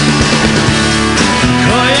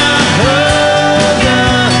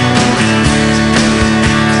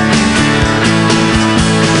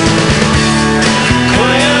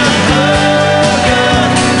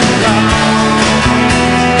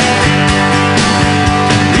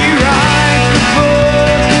 You write the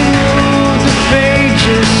book and move the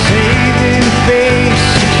pages, saving face,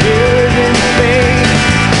 secured in faith.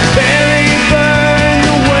 Bury, burn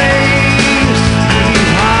the waves,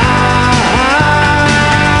 leave high.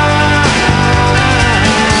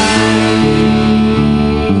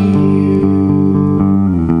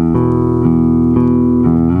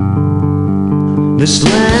 This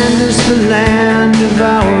land is the land of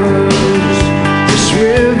ours. This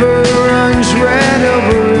river runs red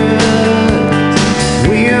over it.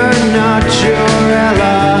 We are not your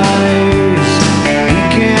allies. We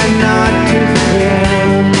cannot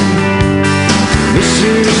defend. This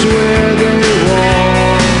is where they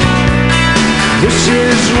walk. This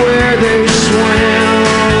is where they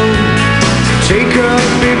swam. Take a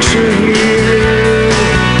picture here.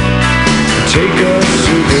 Take a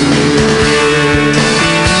souvenir.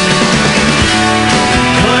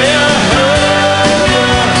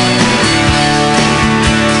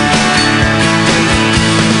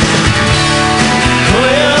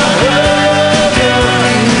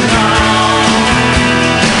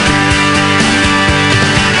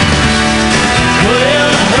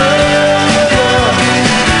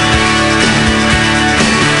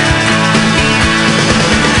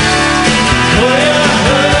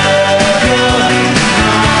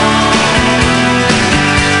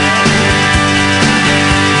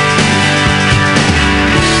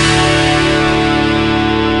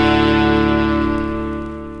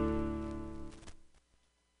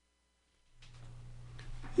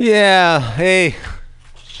 Yeah, hey.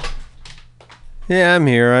 Yeah, I'm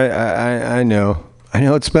here. I know. I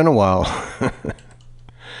know it's been a while.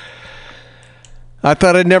 I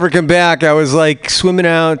thought I'd never come back. I was like swimming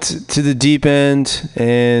out to the deep end,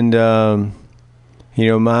 and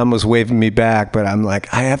Mom was waving me back, but I'm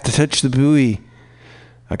like, I have to touch the buoy.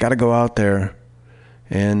 I got to go out there.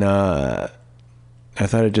 And I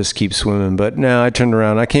thought I'd just keep swimming, but no, I turned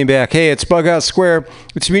around. I came back. Hey, it's BughouseSquare.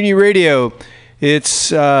 It's MutinyRadio.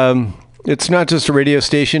 It's not just a radio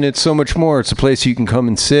station. It's so much more. It's a place you can come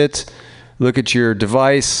and sit, look at your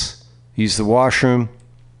device, use the washroom,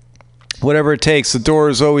 whatever it takes. The door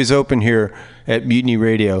is always open here at Mutiny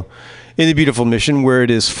Radio in the beautiful Mission, where it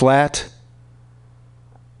is flat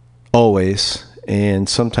always and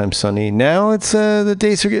sometimes sunny. Now it's the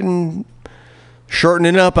days are getting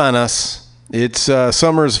shortening up on us. It's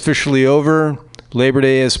summer is officially over. Labor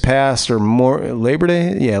Day has passed, or more. Labor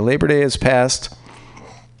Day? Yeah, Labor Day has passed.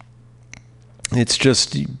 It's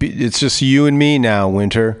just you and me now,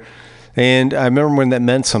 winter. And I remember when that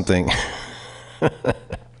meant something.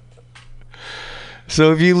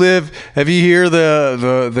 So if you hear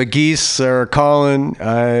the geese are calling,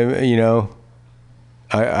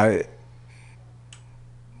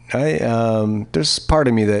 there's part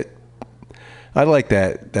of me that I like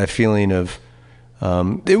that feeling of,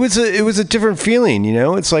 it was a different feeling,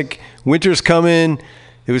 it's like winter's coming.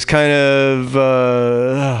 It was kind of,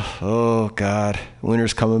 oh God,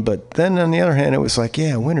 winter's coming. But then on the other hand, it was like,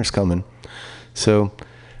 yeah, winter's coming. So,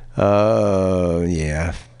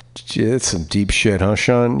 yeah, it's some deep shit, huh,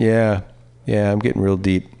 Sean? Yeah, I'm getting real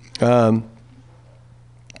deep.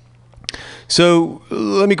 So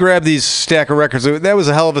let me grab these stack of records. That was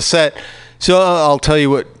a hell of a set. So I'll tell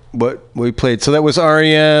you what we played. So that was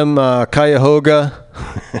R.E.M., Cuyahoga.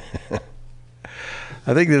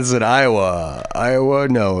 I think this is in Ohio.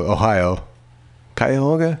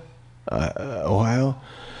 Cuyahoga? Ohio?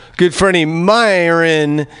 Good friend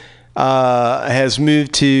Myron has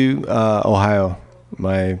moved to Ohio.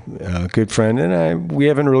 My good friend, and we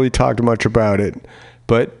haven't really talked much about it,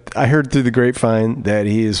 but I heard through the grapevine that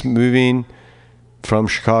he is moving from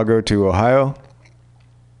Chicago to Ohio.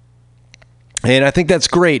 And I think that's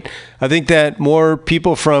great. I think that more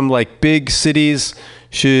people from like big cities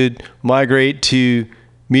should migrate to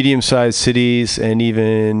medium-sized cities and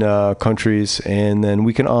even countries, and then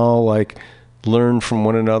we can all like learn from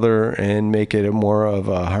one another and make it more of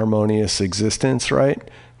a harmonious existence, right?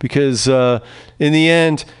 Because in the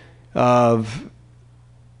end, we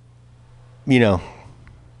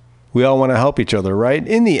all want to help each other, right?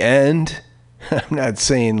 In the end, I'm not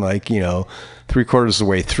saying like 3/4 of the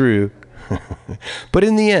way through. But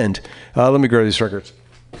in the end, let me grab these records.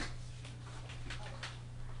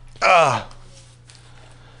 Man,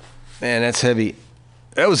 that's heavy.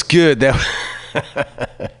 That was good.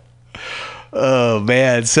 Oh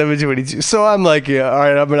man, 722. So I'm like, yeah, all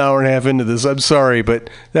right, I'm an hour and a half into this. I'm sorry, but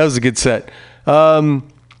that was a good set. Before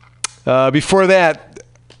that,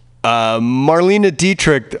 Marlene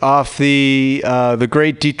Dietrich off the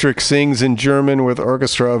great Dietrich Sings in German with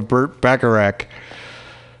orchestra of Burt Bacharach.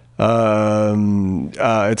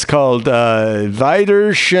 It's called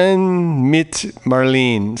Wiedersehen mit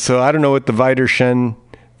Marlene. So I don't know what the Wiedersehen,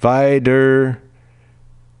 Wiedersehen.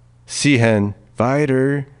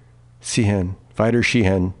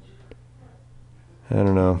 I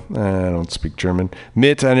don't know. I don't speak German.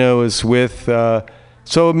 Mit, I know, is with,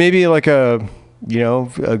 so maybe like a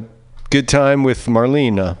good time with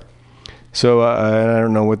Marlene. So I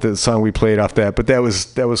don't know what the song we played off that, but that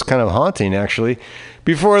was kind of haunting, actually.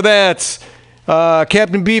 Before that,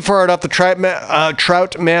 Captain Beefheart off the Trout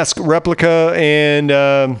Mask replica,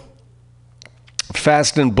 and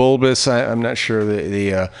Fast and Bulbous. I'm not sure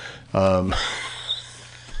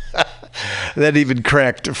that even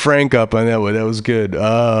cracked Frank up on that one. That was good.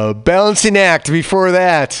 Balancing Act before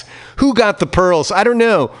that. Who Got the Pearls? I don't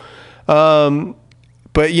know.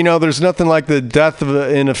 But there's nothing like the death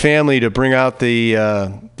in a family to bring out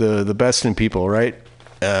the best in people, right?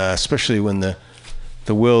 Especially when the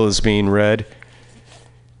will is being read.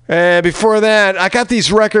 Before that, I got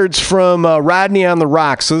these records from Rodney on the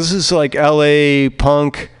Rocks. So this is like L.A.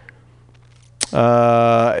 punk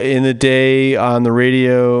in the day on the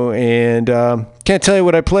radio, and can't tell you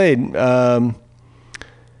what I played.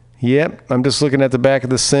 Yep, I'm just looking at the back of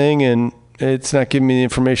this thing, and it's not giving me the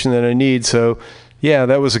information that I need. So, yeah,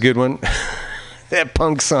 that was a good one. That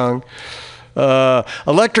punk song.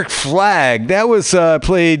 Electric Flag. That was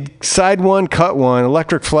played side one, cut one.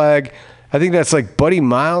 Electric Flag. I think that's like Buddy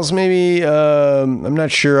Miles, maybe. I'm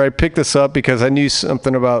not sure. I picked this up because I knew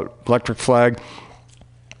something about Electric Flag.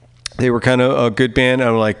 They were kind of a good band.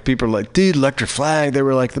 I'm like, people are like, dude, Electric Flag. They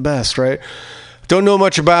were like the best, right? Don't know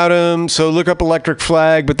much about them, so look up Electric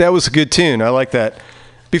Flag. But that was a good tune. I like that.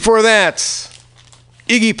 Before that,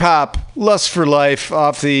 Iggy Pop, Lust for Life,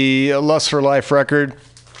 off the Lust for Life record.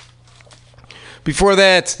 Before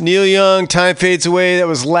that, Neil Young, Time Fades Away. That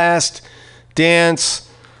was Last Dance.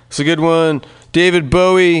 It's a good one. David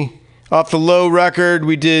Bowie, off the Low record.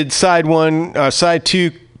 We did side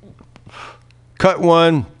two, cut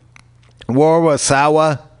one,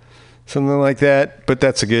 Warwasawa, something like that. But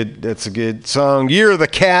that's a good song. Year of the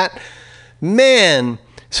Cat. Man.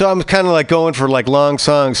 So I'm kind of like going for like long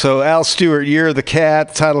songs. So Al Stewart, Year of the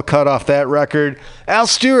Cat, title cut off that record. Al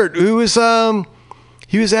Stewart, who was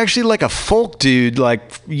he was actually like a folk dude like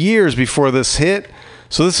years before this hit.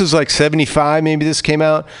 So this was like 75, maybe this came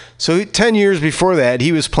out. So 10 years before that,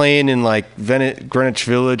 he was playing in like Greenwich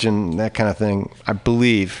Village and that kind of thing, I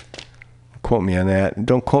believe. Quote me on that.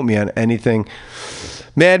 Don't quote me on anything.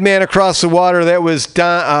 Madman Across the Water. That was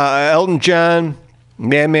Elton John.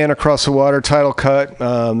 Madman Across the Water title cut.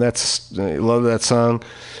 I love that song.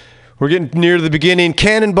 We're getting near the beginning.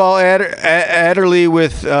 Cannonball Adderley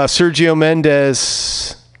with Sergio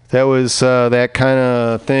Mendes. That was that kind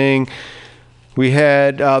of thing. We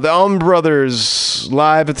had the Allman Brothers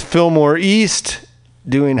live at the Fillmore East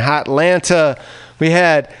doing Hotlanta. We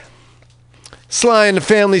had Sly and the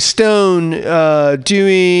Family Stone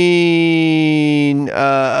doing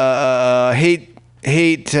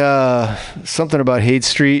Hate something about Hate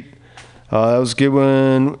Street. That was a good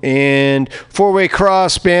one. And Four Way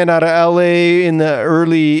Cross, band out of LA in the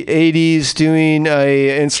early 80s, doing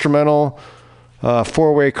a instrumental.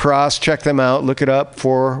 Four Way Cross, check them out, look it up.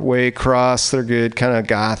 Four Way Cross, they're good, kind of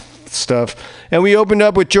goth stuff. And we opened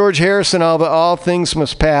up with George Harrison, All Things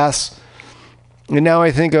Must Pass. And now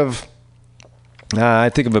I think of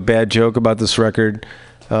a bad joke about this record.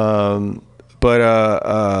 But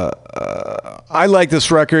I like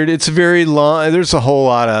this record. It's very long. There's a whole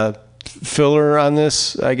lot of filler on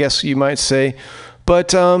this, I guess you might say. But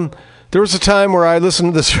there was a time where I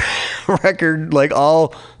listened to this record, like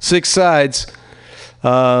all 6 sides.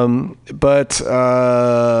 But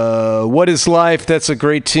What Is Life? That's a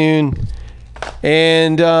great tune.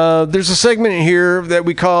 And there's a segment here that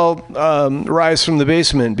we call Rise from the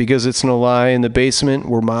Basement, because it's no lie, in the basement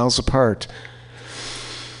we're miles apart.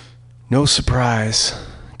 No surprise,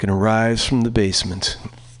 gonna rise from the basement.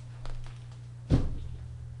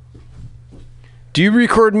 Do you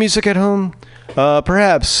record music at home?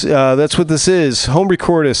 Perhaps. That's what this is. Home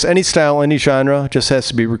recordist. Any style, any genre. Just has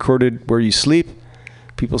to be recorded where you sleep.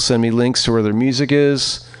 People send me links to where their music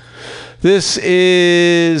is. This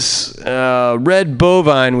is Red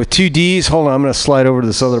Bovine with 2 Ds. Hold on, I'm going to slide over to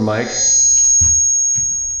this other mic.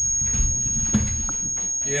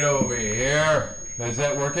 Get over here. Is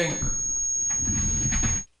that working?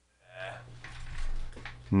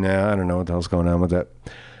 No, I don't know what the hell's going on with that.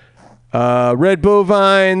 Red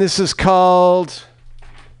Bovine. This is called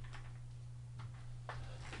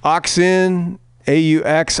Auxin,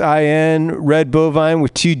 Auxin. Red Bovine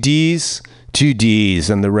with 2 Ds. 2 Ds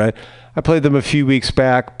and the red. I played them a few weeks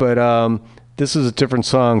back, but this is a different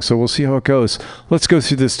song, so we'll see how it goes. Let's go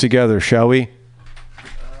through this together, shall we?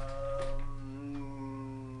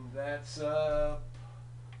 That's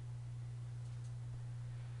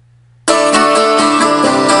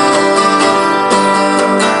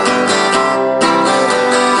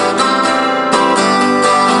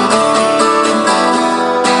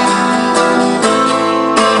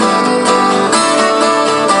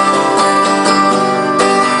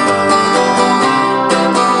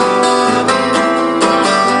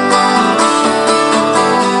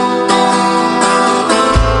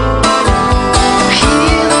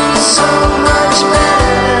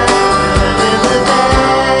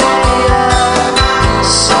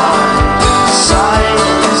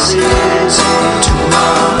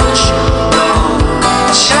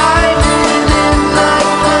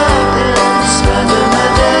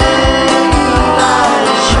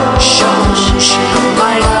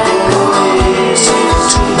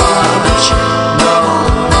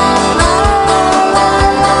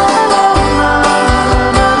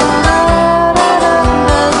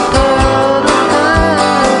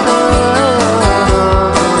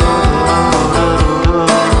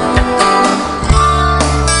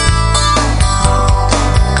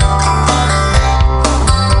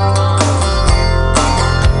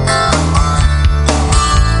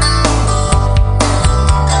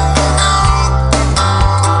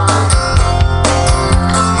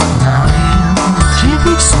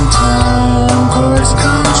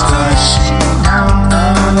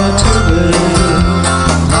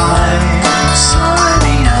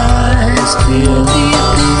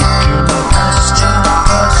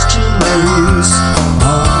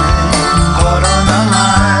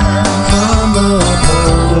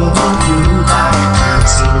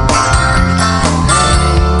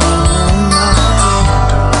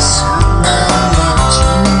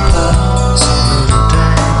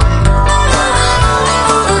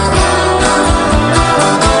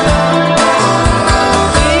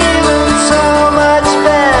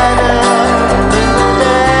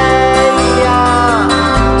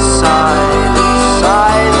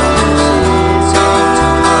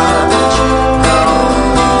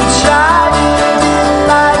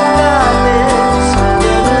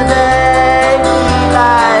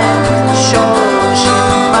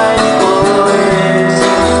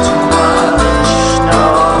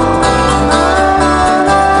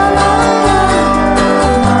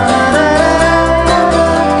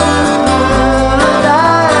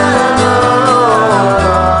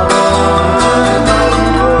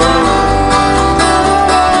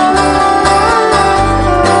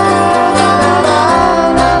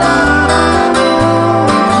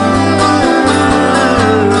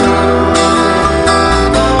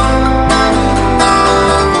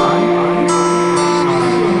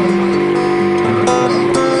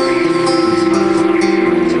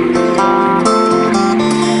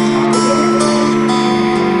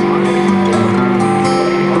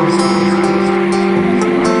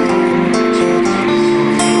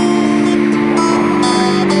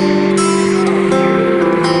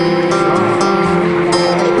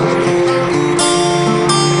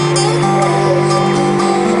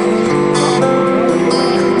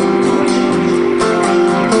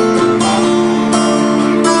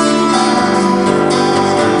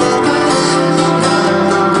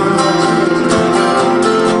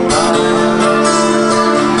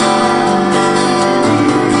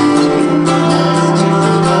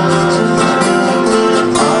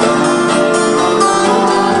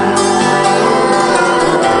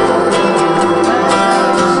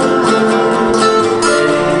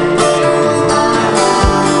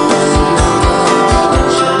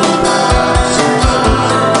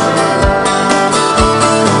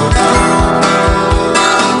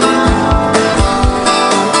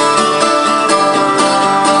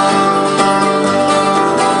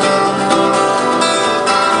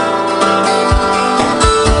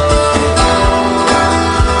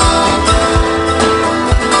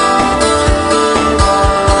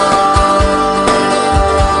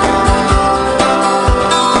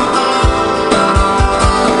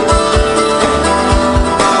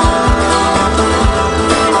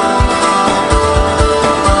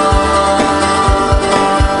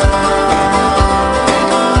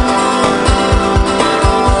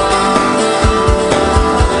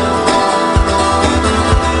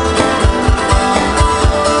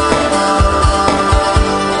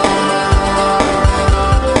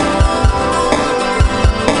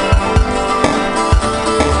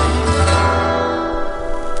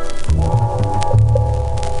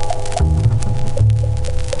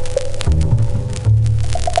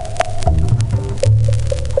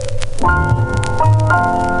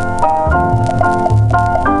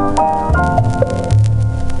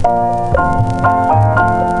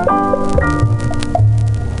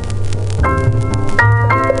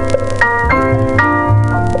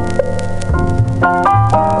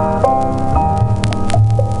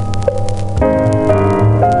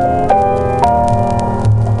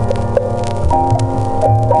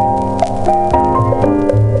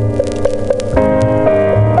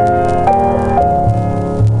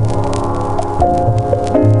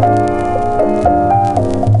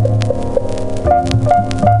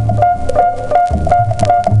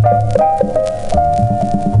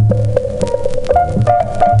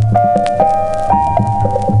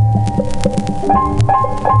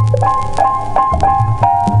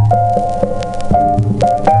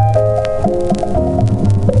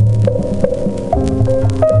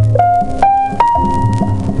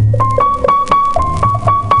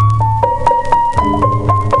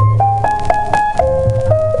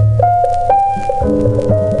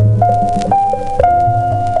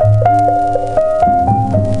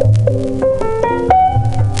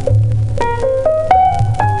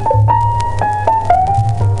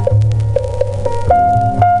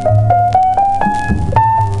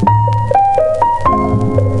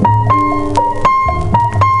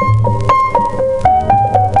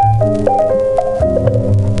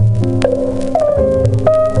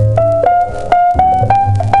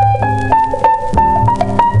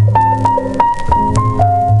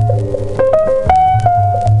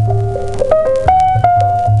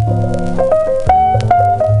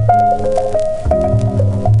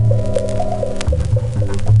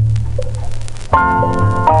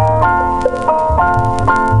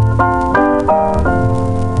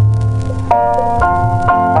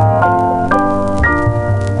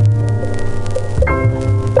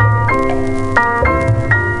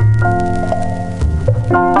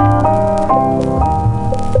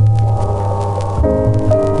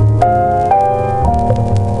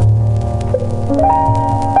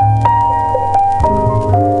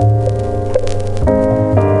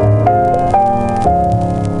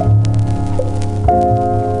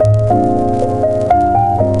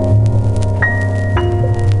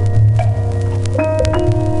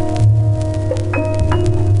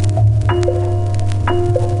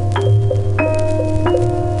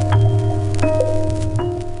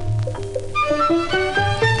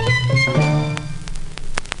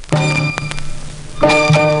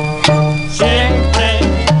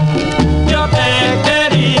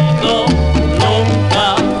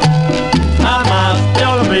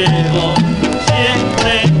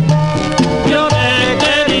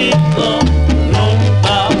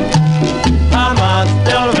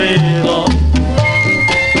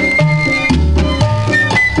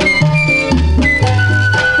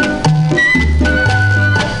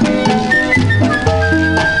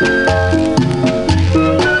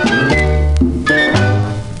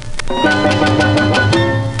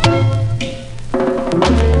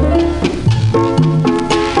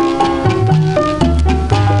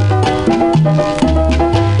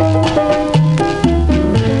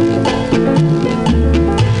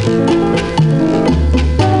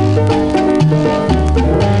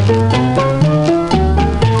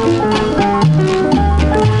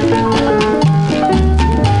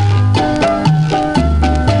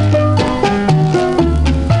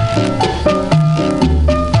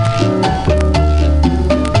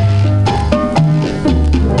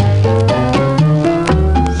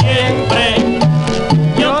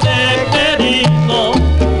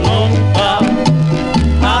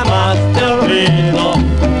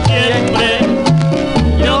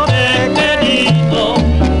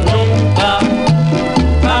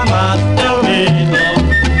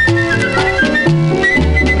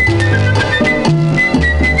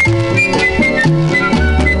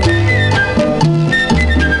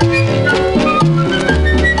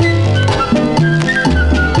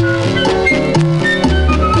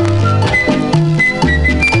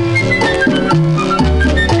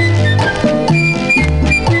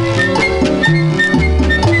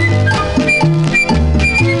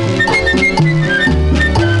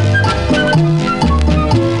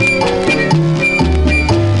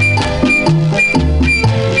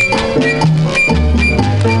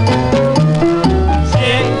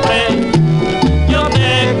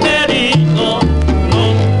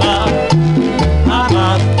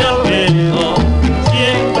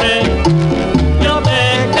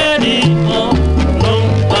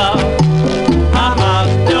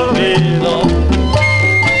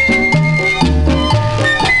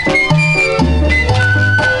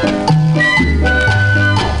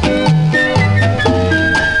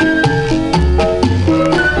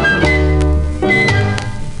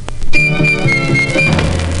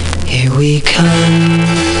we come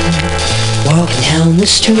walking down the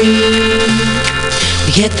street,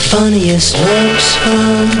 we get the funniest looks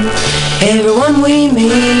from everyone we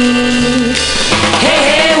meet. Hey,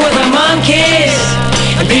 hey, we're the monkeys,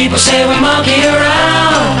 and people say we monkey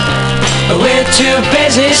around, but we're too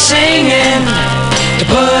busy singing to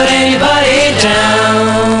put anybody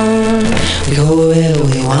down. We go where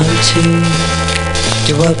we want to,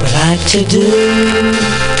 do what we like to do.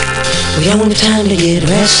 We don't have time to get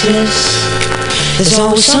restless, there's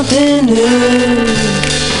always something new.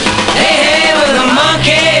 Hey, hey, we're the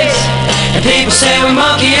monkeys, and people say we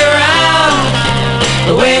monkey around,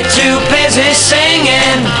 but we're too busy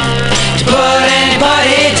singing to put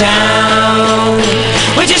anybody down.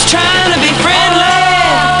 We're just trying to be friendly,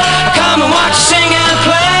 come and watch us sing and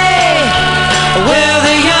play. We're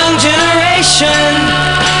the young generation,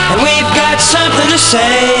 and we've got something to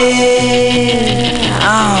say.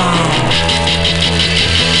 Oh.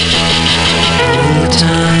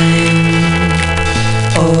 Anytime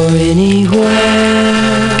or anywhere,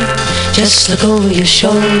 just look over your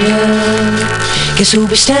shoulder, guess who'll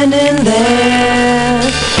be standing there?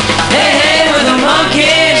 Hey, hey, we're the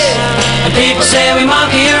monkeys, and people say we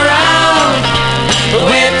monkey around, but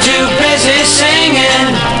we're too busy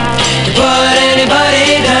singing to put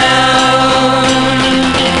anybody down.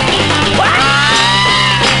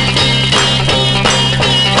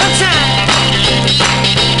 One time.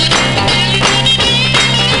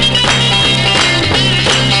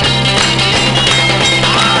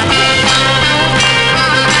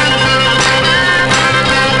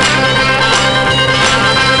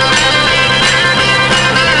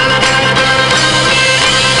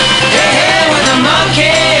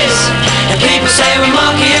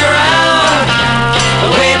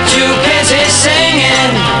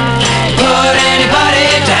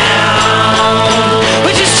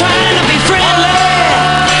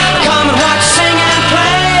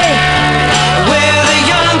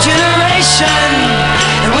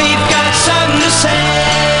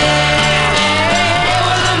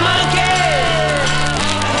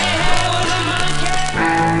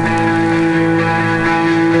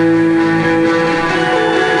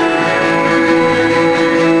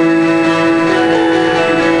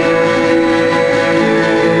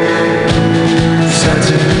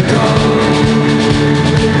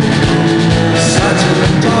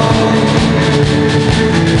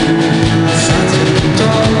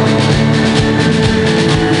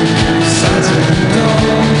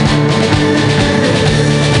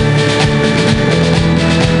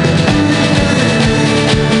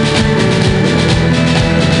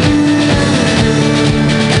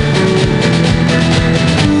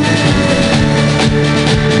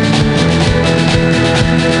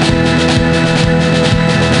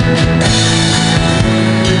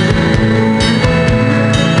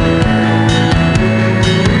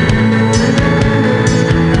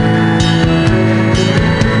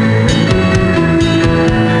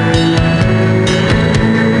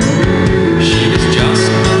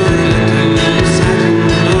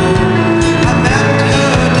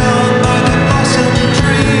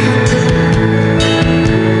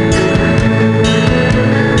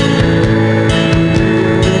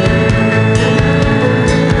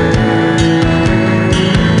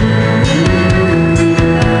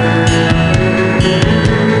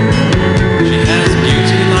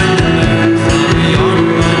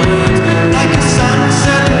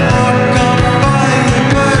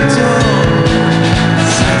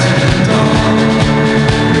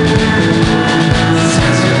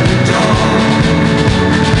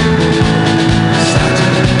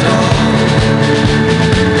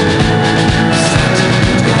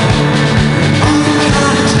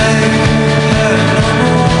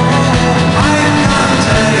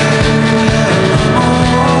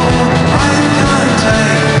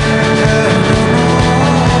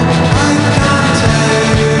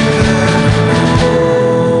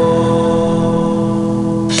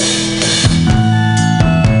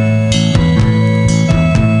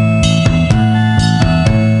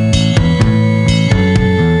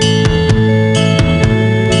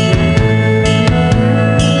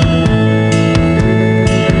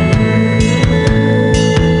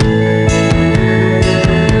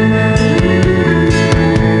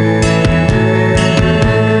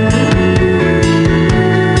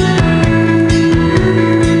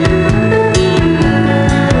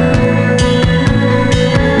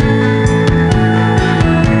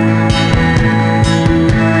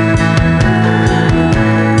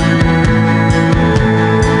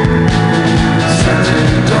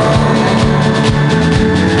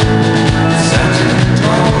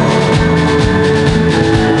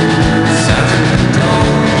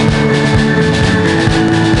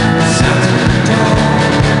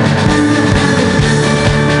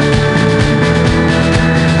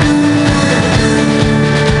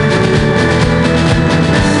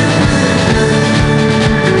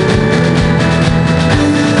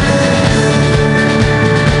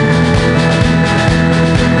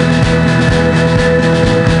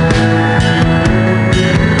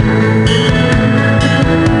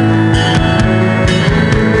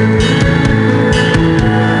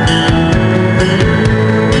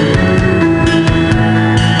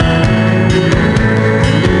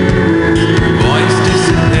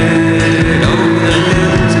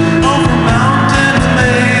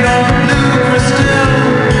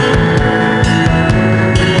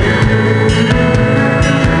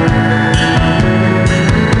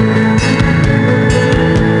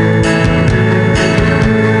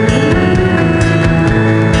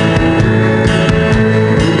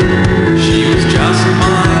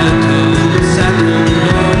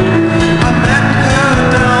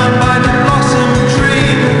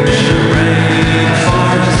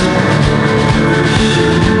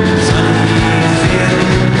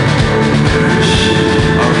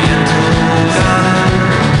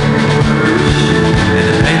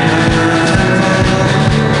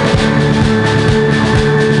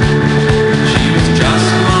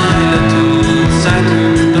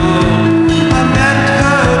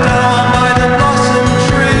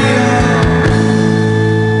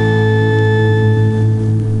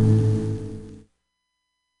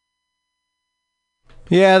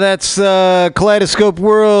 Yeah, that's Kaleidoscope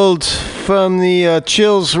World from the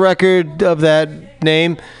Chills record of that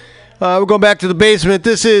name. We're going back to the basement.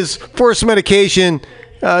 This is Forced Medication.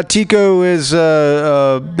 Tico has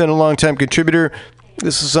been a long-time contributor.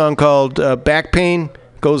 This is a song called Back Pain.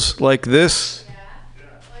 Goes like this.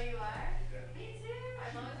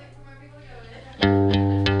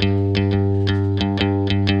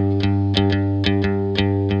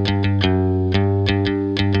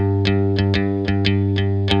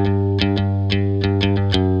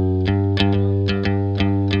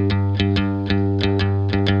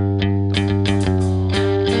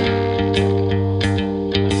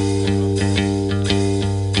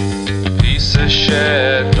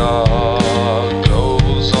 Shed dog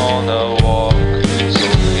goes on a walk, so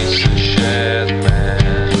piece of shed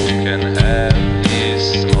man can have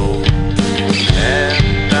his smoke.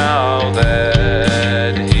 And now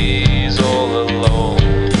that he's all alone,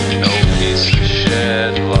 no piece of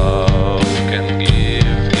shed love can give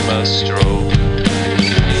him a stroke.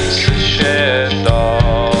 Piece of shed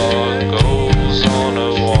dog goes on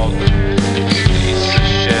a walk, piece of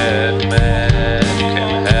shed man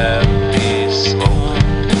can have smoke.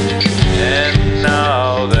 And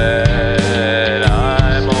now that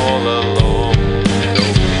I'm all alone, no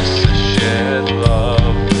piece of shed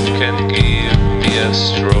love can give me a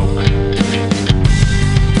stroke.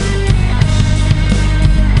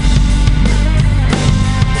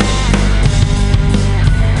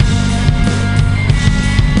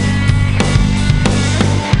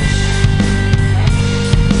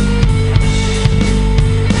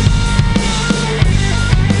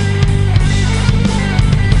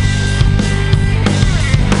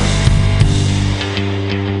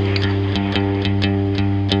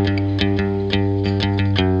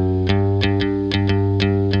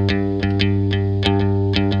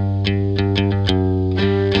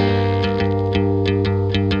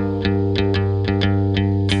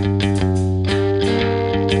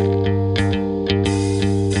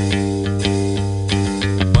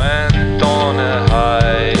 Went on a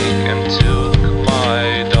hike and took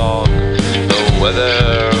my dog. The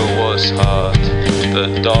weather was hot, the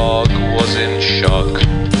dog was in shock.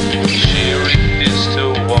 She refused to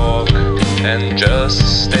walk and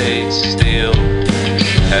just stayed still.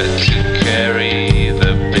 Had to carry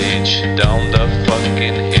the bitch down the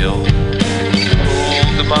fucking hill.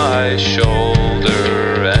 Pulled my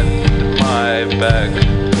shoulder and my back.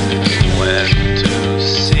 Went to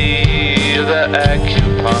see the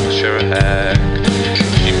acupuncture hack.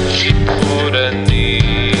 She put a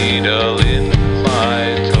needle in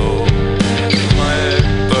my toe. My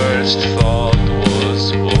first thought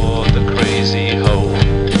was, what a crazy hoe.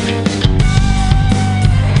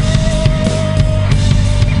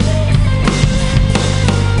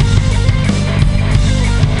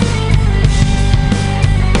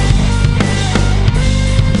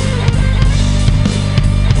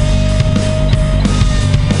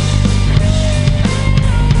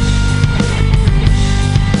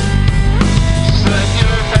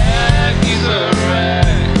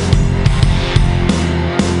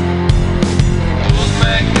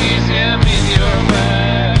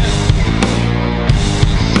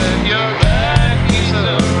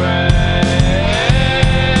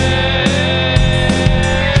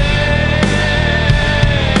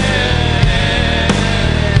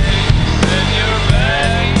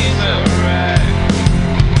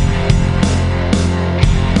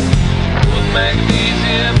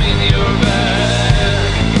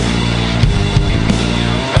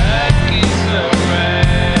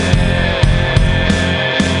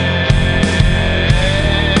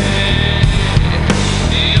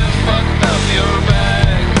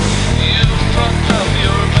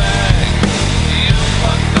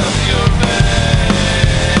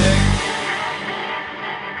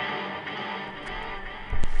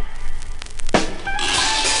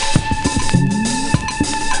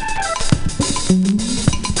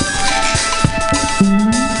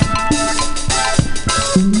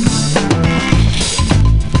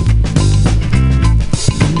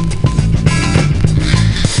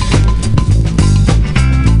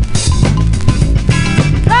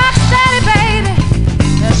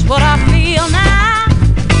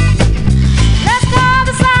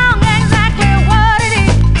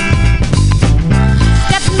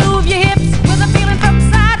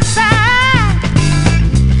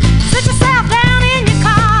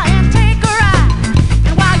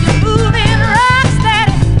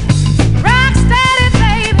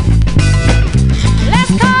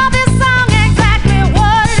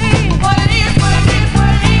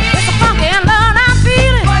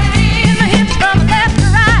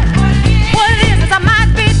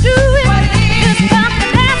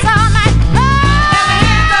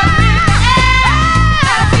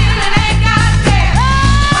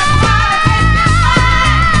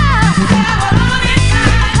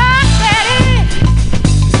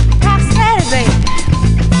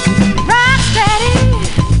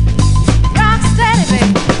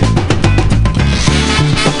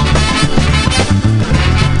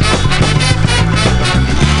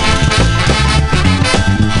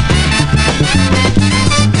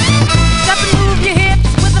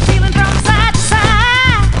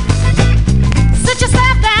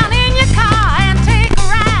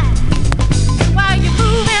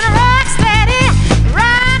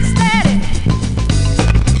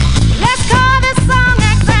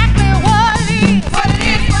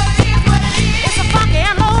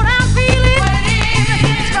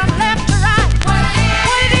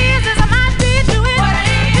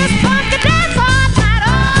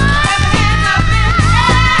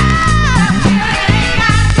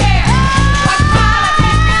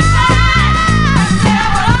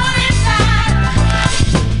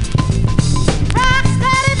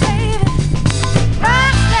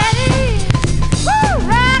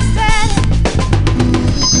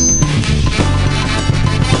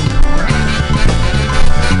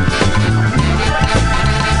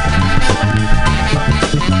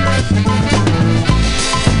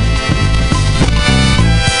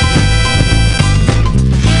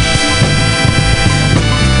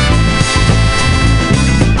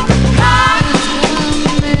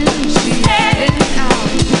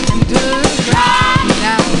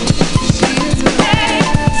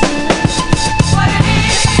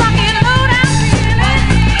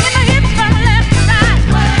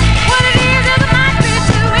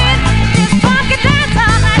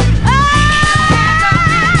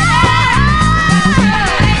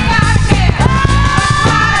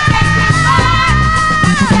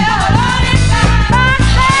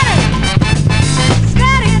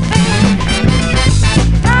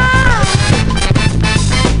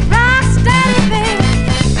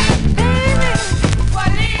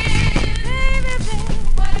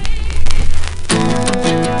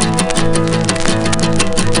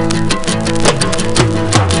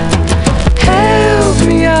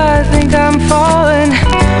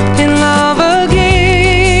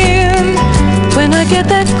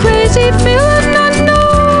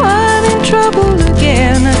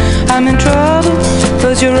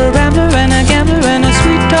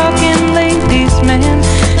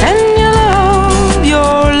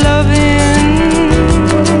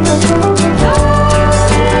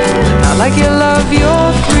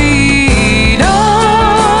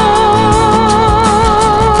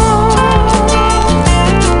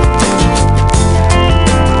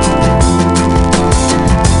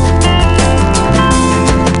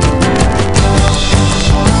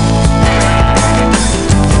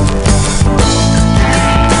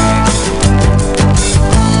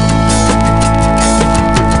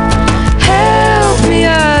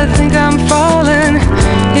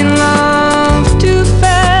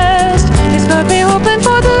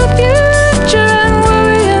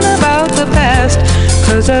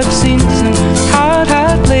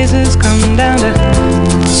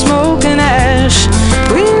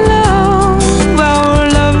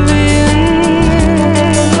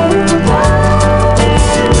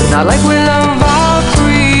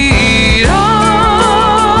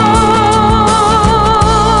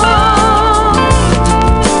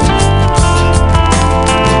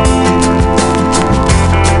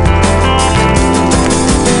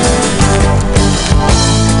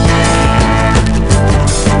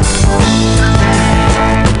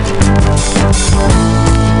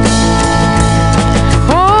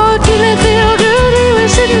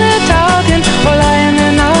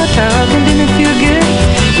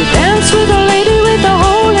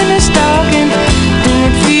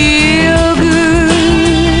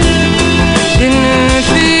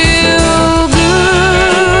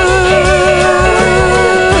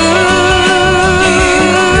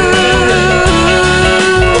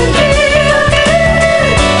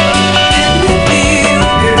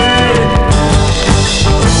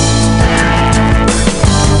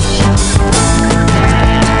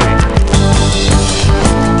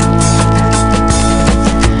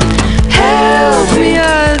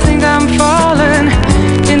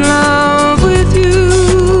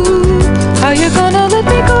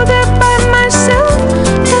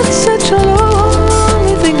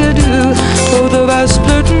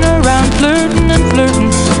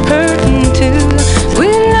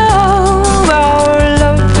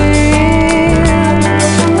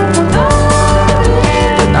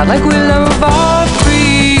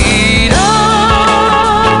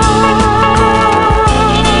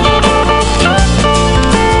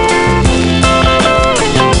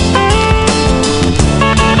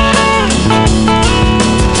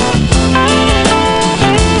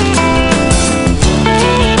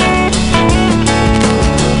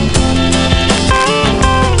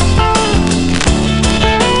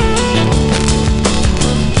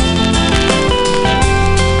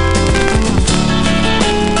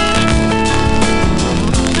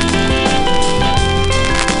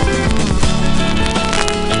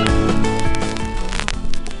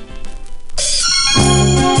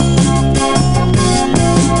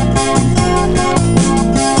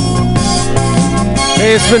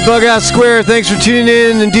 Hey, it's been BughouseSquare. Thanks for tuning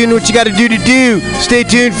in and doing what you got to do. Stay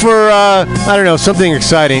tuned for, I don't know, something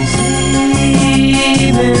exciting.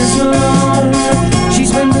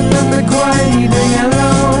 She's been put up the quiet evening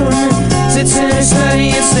alone. Sits in her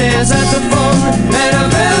study and stares at the phone. And a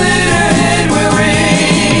bell in her head will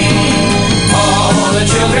ring. All the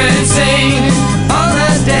children sing. All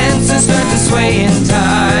the dancers start to sway in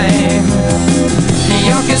time.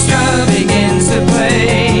 The orchestra begins to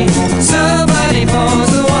play. Somebody pours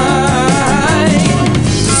the wine.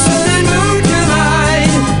 The sun and moon collide.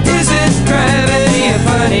 Isn't gravity a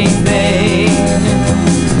funny thing?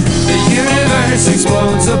 The universe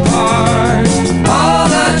explodes apart. All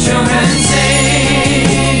the children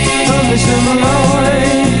sing. Oh, Mr.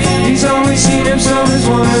 Malloy, he's always seen himself as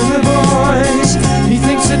one of the boys. He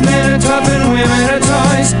thinks that men are tough and women are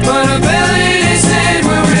toys, but a bell in his head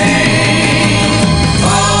will ring.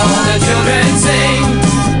 All the children sing.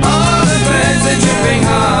 All the birds are chirping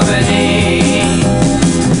harmony.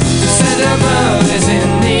 The scent of love is in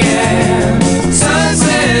the air.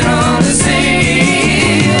 Sunset on the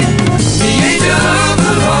sea. The angel of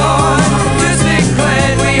the Lord just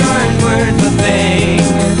declared we aren't worth a thing.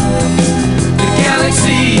 The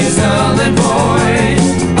galaxy is null and void.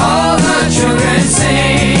 All the children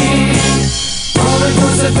sing. Rolling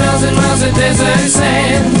across 1,000 miles of desert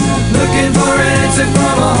sand, looking for an answer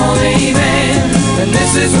from a holy man. And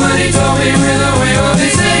this is what he told me with a wave of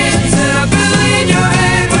his hand. Said a bell in your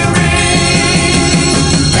head will ring.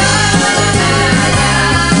 La la la la la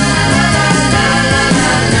la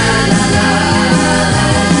la la.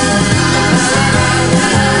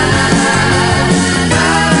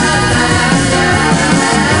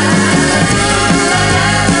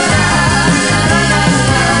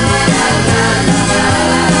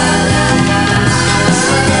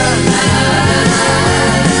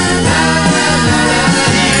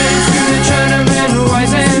 Here's to the Chinaman,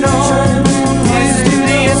 wise and old. Here's to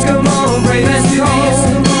the Eskimo, brave and cold.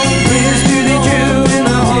 Here's to the Jew in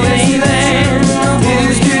the Holy Land.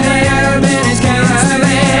 Here's to the Arab and his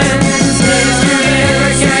caravan. Here's to the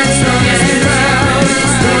African, strong and proud.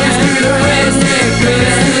 Here's to the redneck, good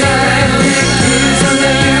and loud. Here's to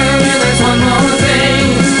the Europe, and there's one more thing.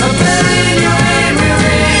 A bell in your head will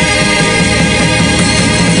ring.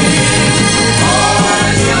 All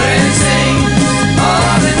the children sing.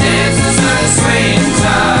 All the dancers are swaying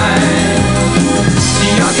time. The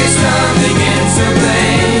orchestra begins to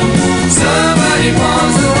play. Somebody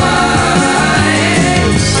pours the wine.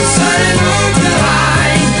 The sun and moon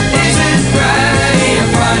collide. Isn't gravity a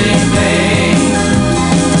funny thing?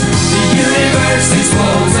 The universe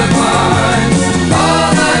explodes apart. All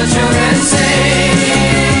the children sing.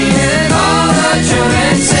 And all the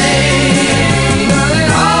children sing. And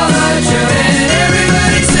all the children,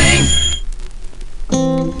 everybody sing.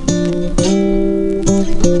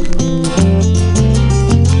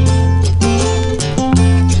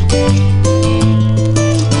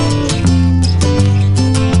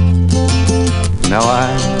 Now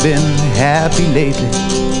I've been happy lately,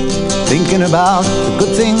 thinking about the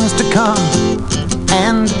good things to come,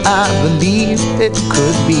 and I believe it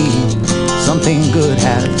could be something good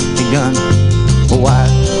has begun. Oh,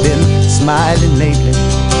 I've been smiling lately,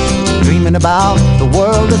 dreaming about the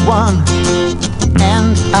world as one,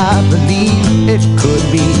 and I believe it could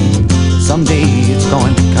be someday it's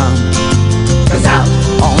going to come. 'Cause out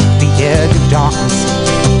on the edge of darkness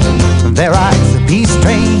there rides a peace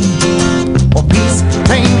train. Oh, peace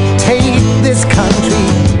train, take this country,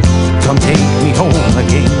 come take me home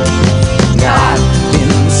again. Now I've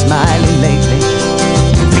been smiling lately,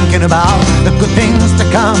 thinking about the good things to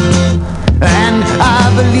come, and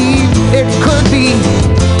I believe it could be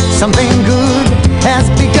something good has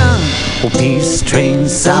begun. Oh, peace train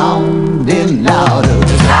sounding louder,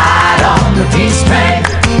 ride on the peace train.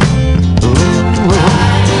 Ooh,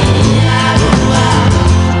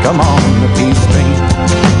 come on, the peace train.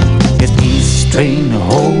 It's peace train,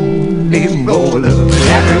 holy roller.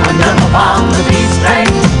 Everyone jump on the peace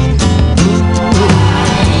train.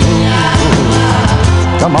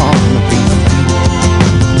 Come on, the peace train.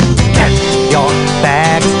 Get your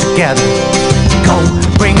bags together. Go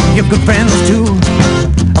bring your good friends too.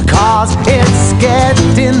 'Cause it's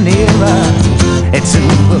getting nearer. It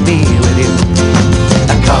soon will be with you.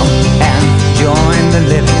 Come and join the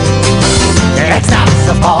living. It's not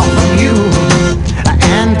so far from you.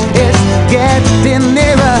 And it's getting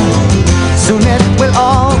nearer. Soon it will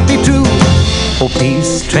all be true. Oh,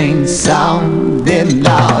 peace train sounding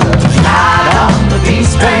louder. Ride on the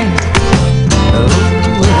peace train.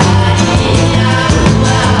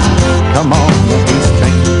 Come on, the peace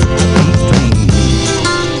train. Peace train.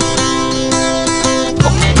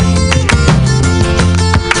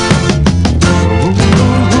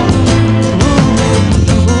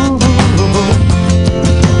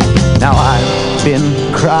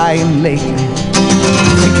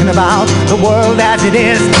 thinking about the world as it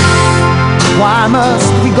is. Why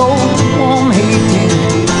must we go on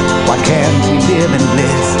hating? Why can't we live in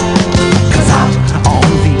bliss? 'Cause out on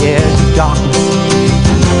the edge of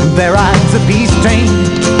darkness, there rides a peace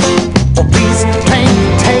train.